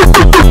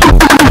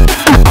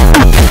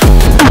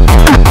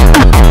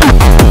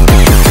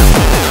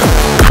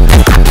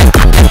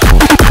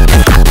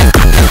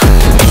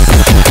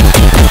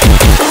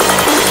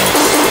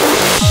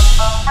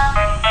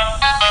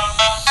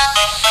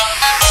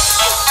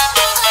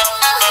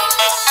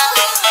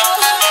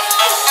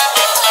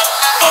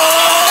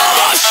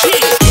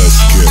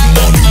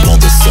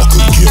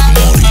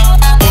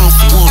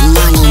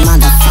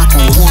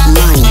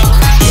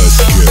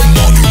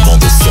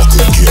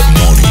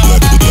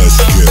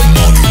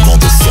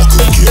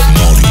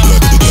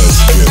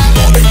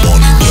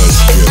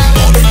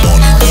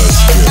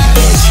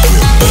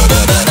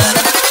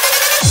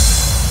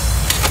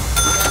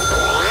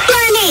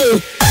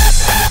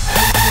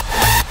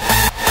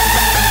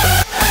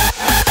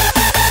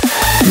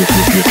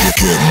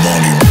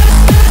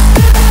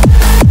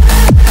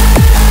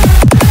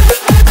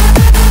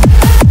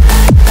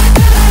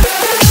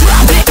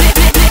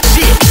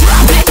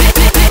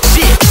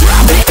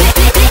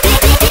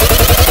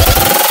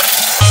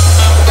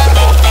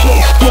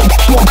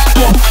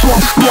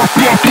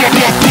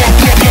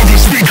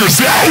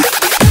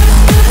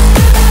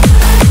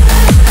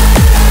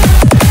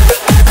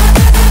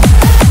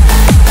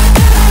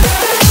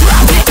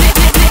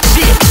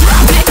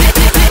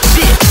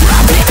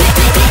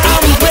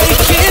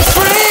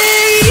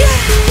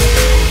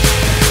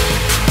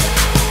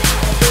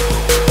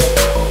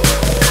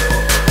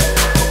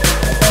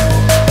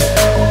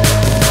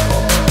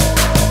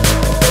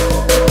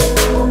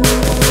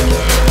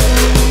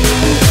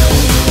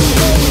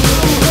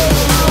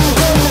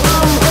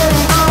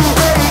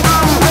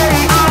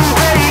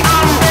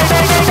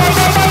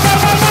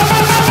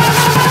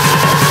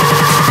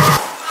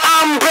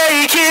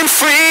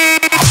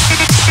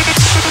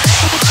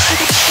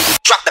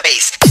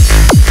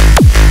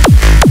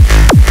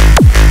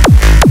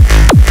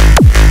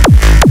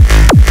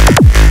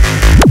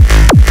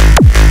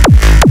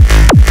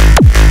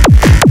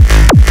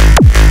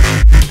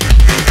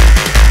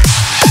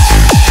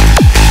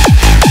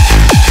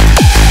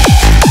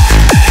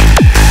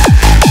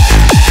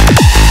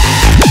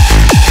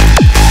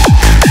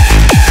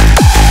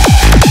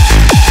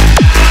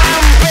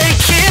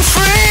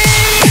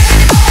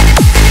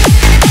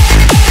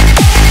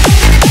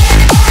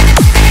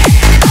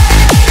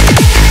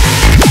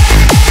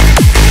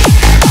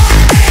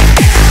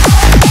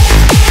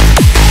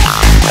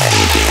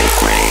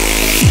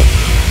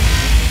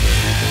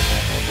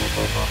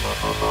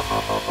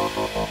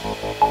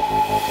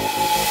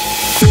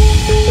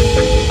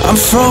 I'm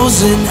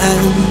frozen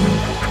and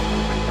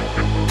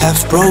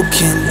half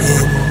broken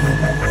in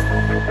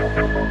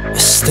a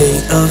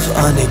state of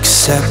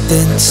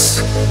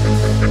unacceptance.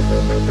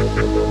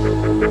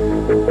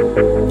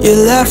 You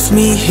left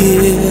me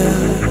here,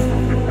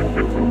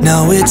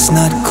 now it's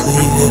not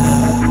clear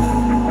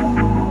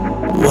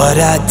what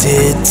I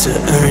did to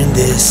earn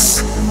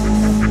this.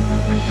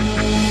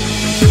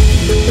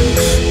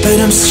 But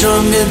I'm I'm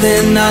stronger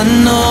than I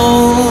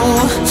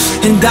know,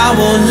 and I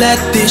won't let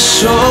this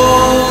show.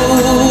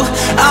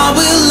 I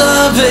will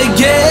love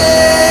again,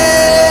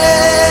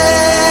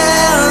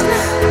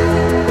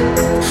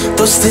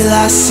 though still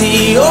I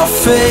see your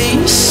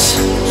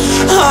face.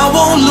 I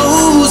won't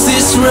lose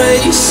this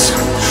race.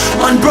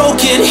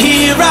 Unbroken,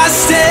 here I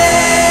stand.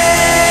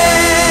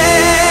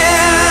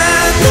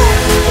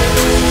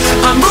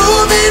 I'm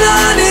moving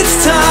on,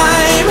 it's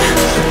time.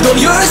 Though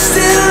you're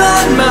still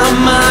on my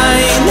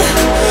mind,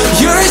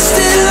 you're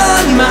still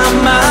on my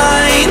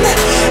mind.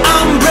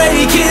 I'm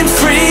breaking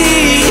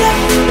free.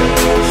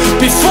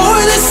 Before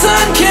the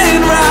sun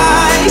can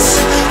rise,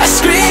 I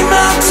scream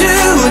out to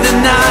the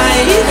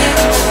night.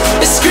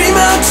 I scream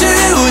out to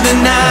the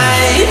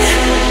night.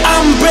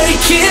 I'm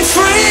breaking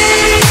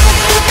free.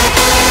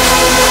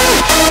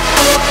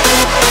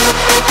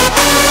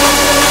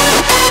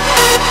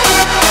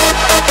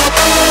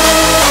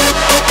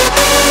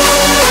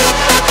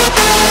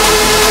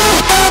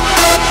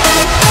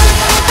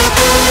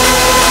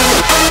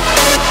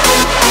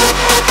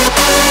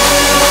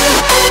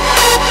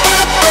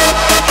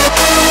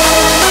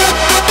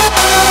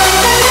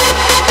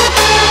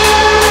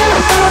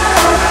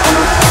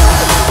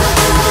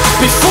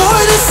 Before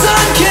the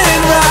sun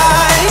can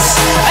rise,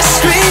 I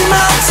scream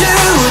out to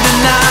the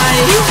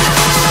night.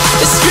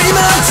 I scream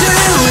out to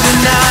the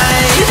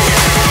night.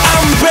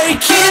 I'm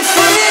breaking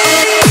free.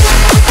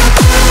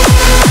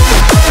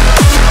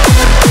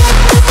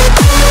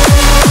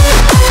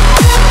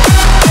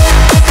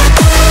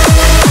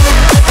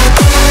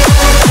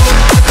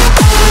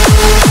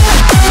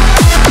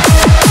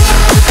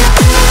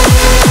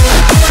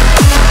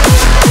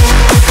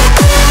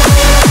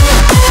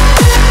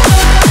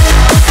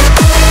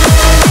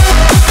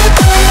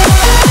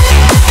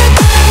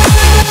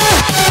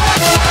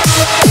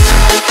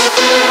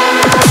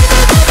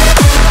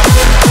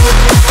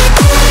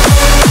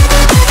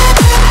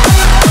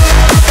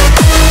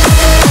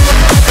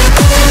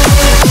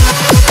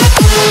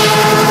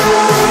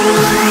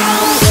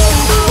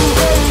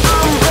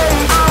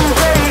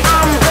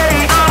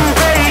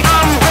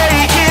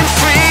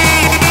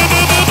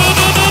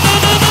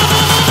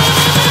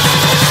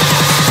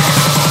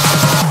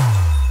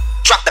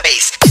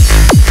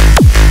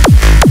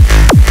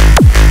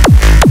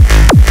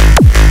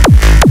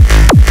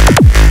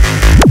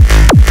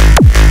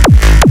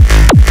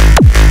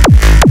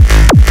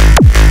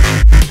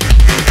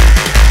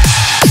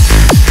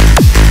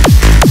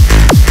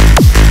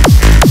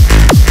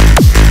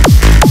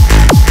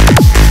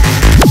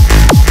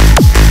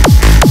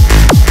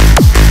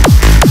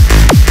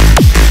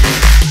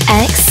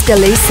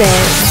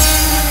 Exclusive.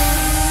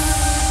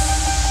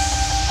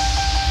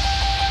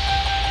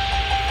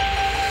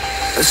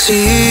 I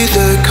see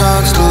the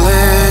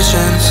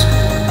constellations.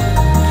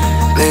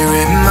 They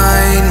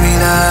remind me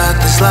that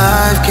this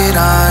life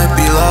cannot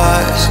be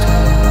lost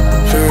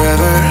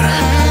forever.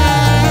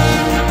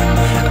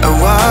 I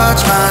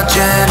watch my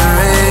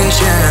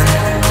generation.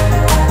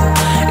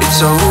 It's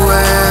so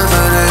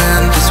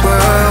evident this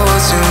world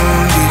will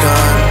soon be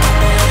gone.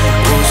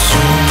 Will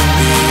soon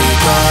be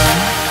gone.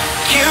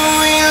 Can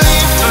we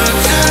leave for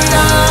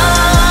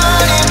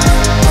tonight?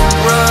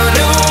 Run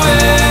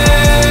away.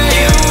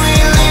 Can we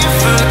leave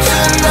for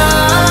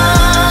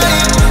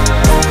tonight?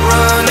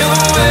 Run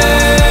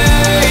away.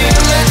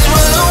 Let's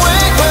run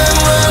away, run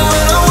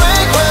away,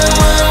 run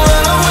away.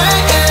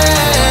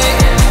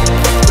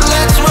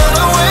 Let's run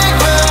away,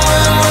 run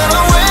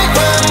away,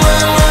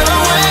 run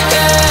away.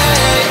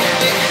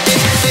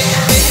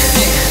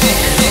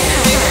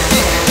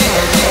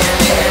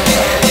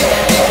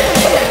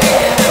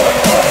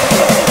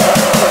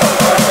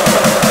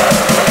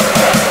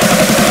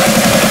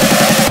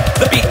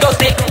 The beat goes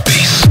thick.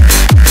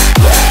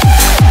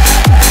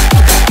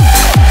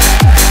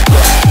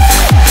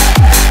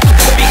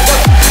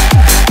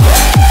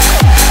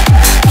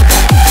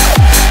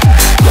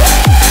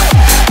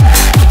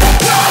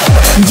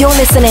 You're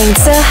listening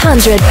to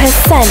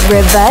 100%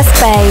 reverse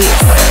bass.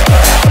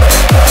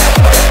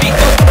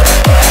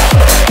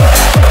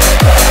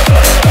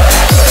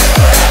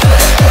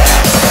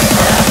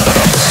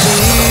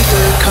 See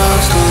the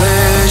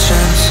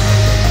constellations.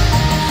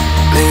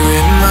 They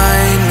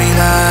remind me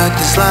that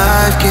this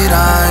life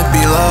cannot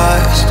be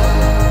lost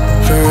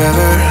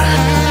forever.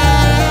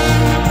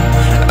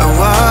 I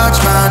watch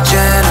my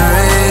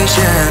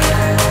generation.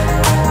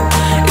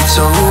 It's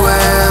so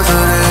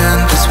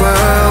evident this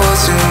world will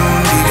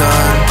soon be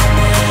gone.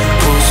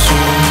 Will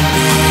soon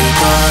be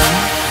gone.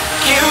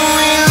 Can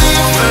we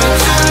leave for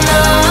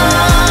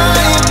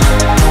tonight?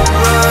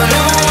 Run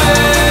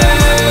away.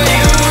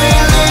 Can we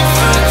leave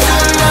for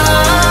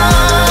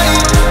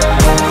tonight?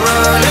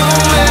 Run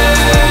away.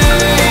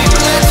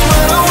 Let's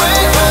run away,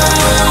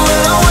 run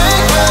away,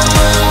 run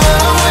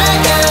away.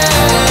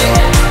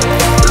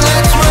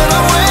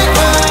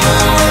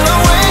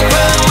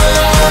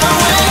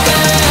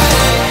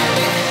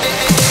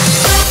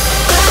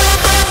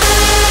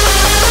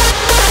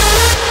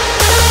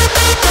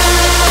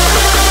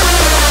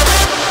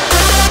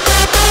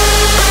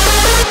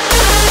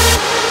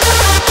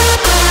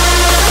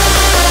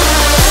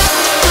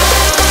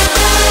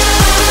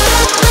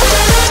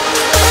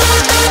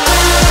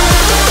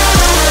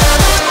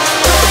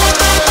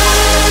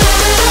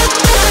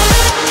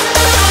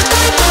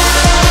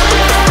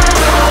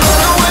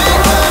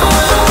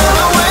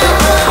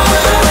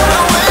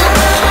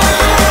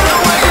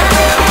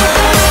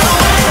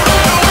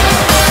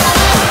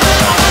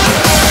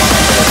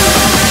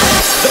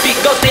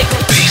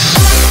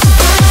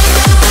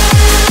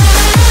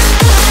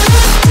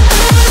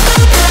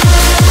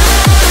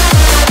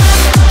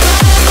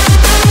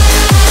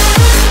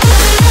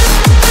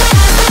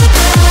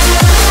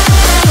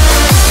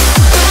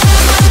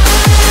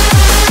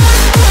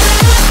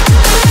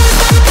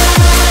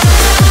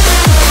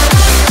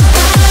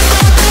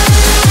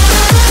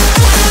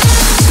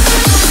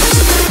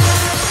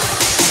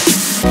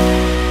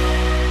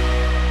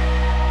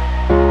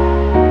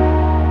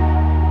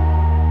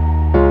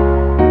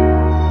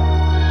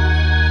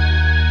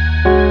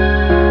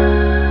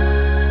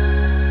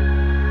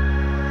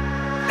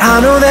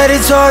 know that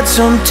it's hard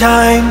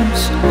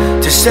sometimes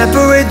to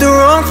separate the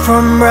wrong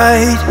from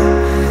right,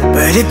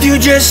 but if you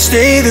just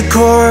stay the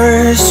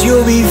course,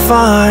 you'll be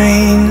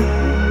fine.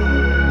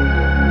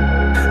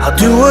 I'll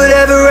do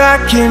whatever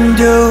I can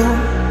do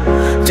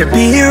to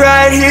be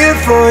right here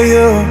for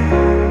you.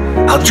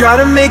 I'll try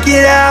to make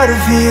it out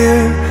of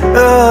here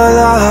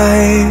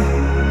alive.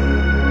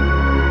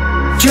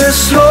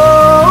 Just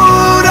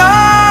hold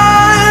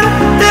on,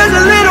 there's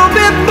a little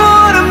bit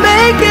more to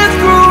make it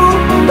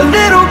through, a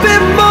little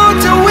bit more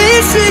till we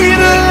see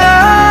the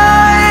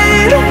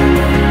light.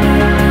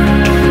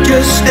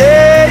 Just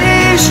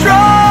stay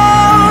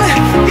strong,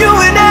 you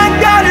and I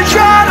gotta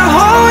try to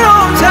hold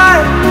on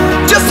tight,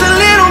 just a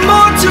little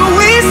more till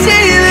we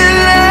see the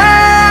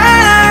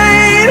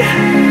light.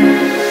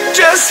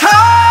 Just hold on.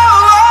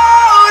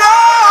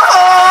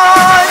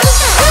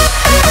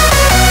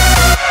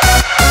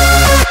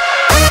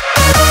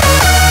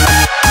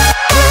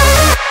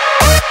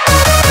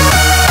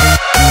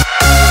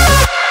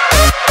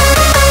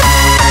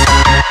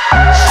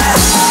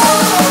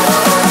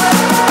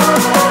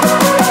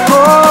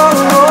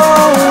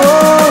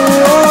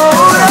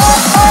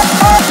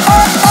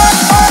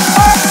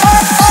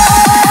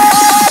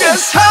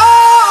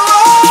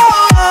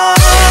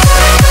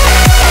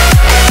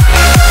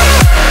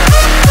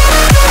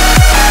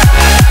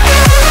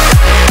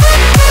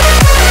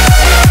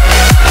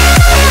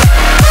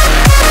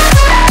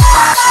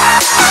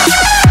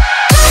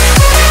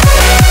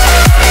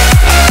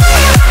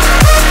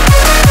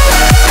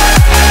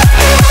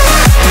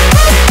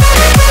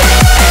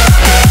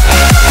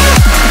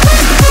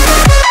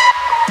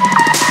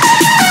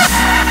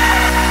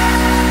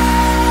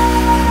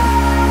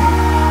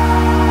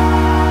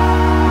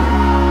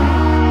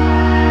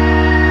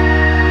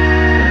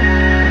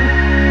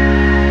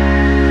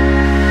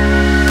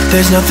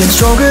 There's nothing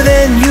stronger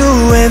than you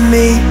and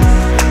me.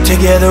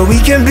 Together we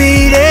can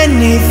beat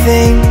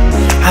anything.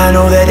 I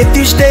know that if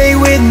you stay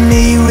with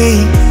me,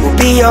 we will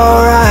be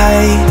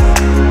alright.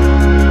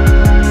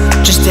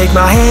 Just take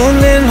my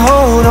hand and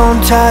hold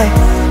on tight.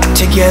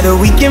 Together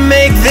we can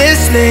make this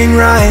thing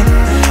right.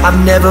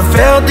 I've never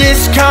felt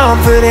this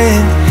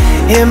confident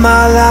in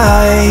my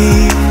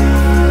life.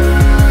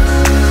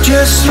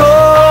 Just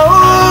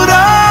hold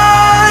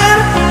on,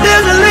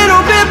 there's a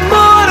little bit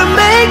more to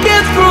make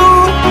it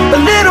through, a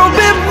little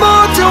bit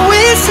more till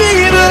we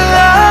see the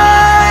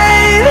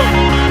light.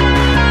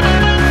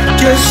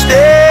 Just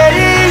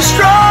stay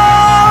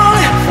strong,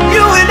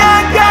 you and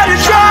I gotta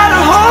try to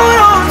hold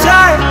on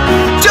tight,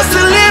 just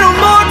a little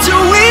more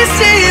till we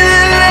see the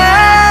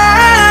light.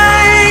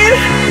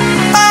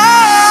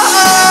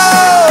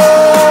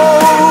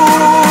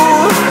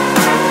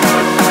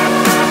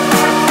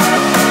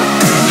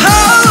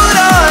 Hold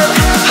on,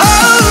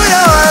 hold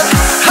on,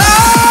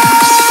 hold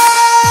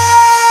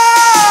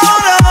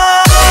on.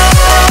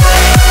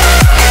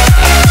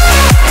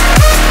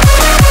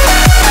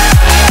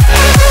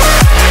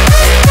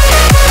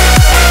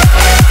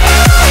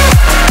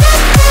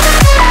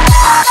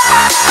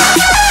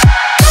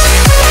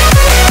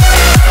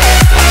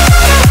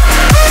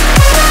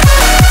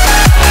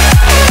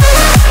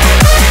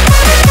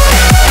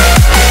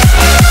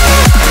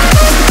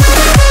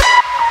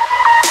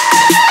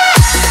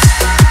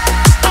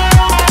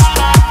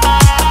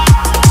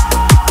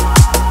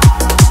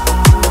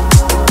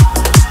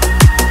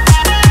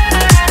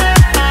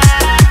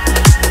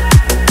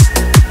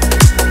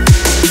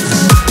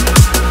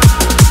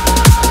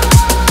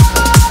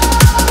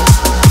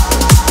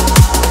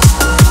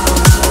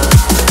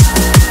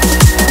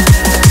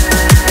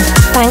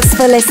 Thanks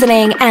for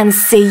listening and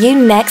see you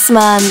next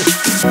month.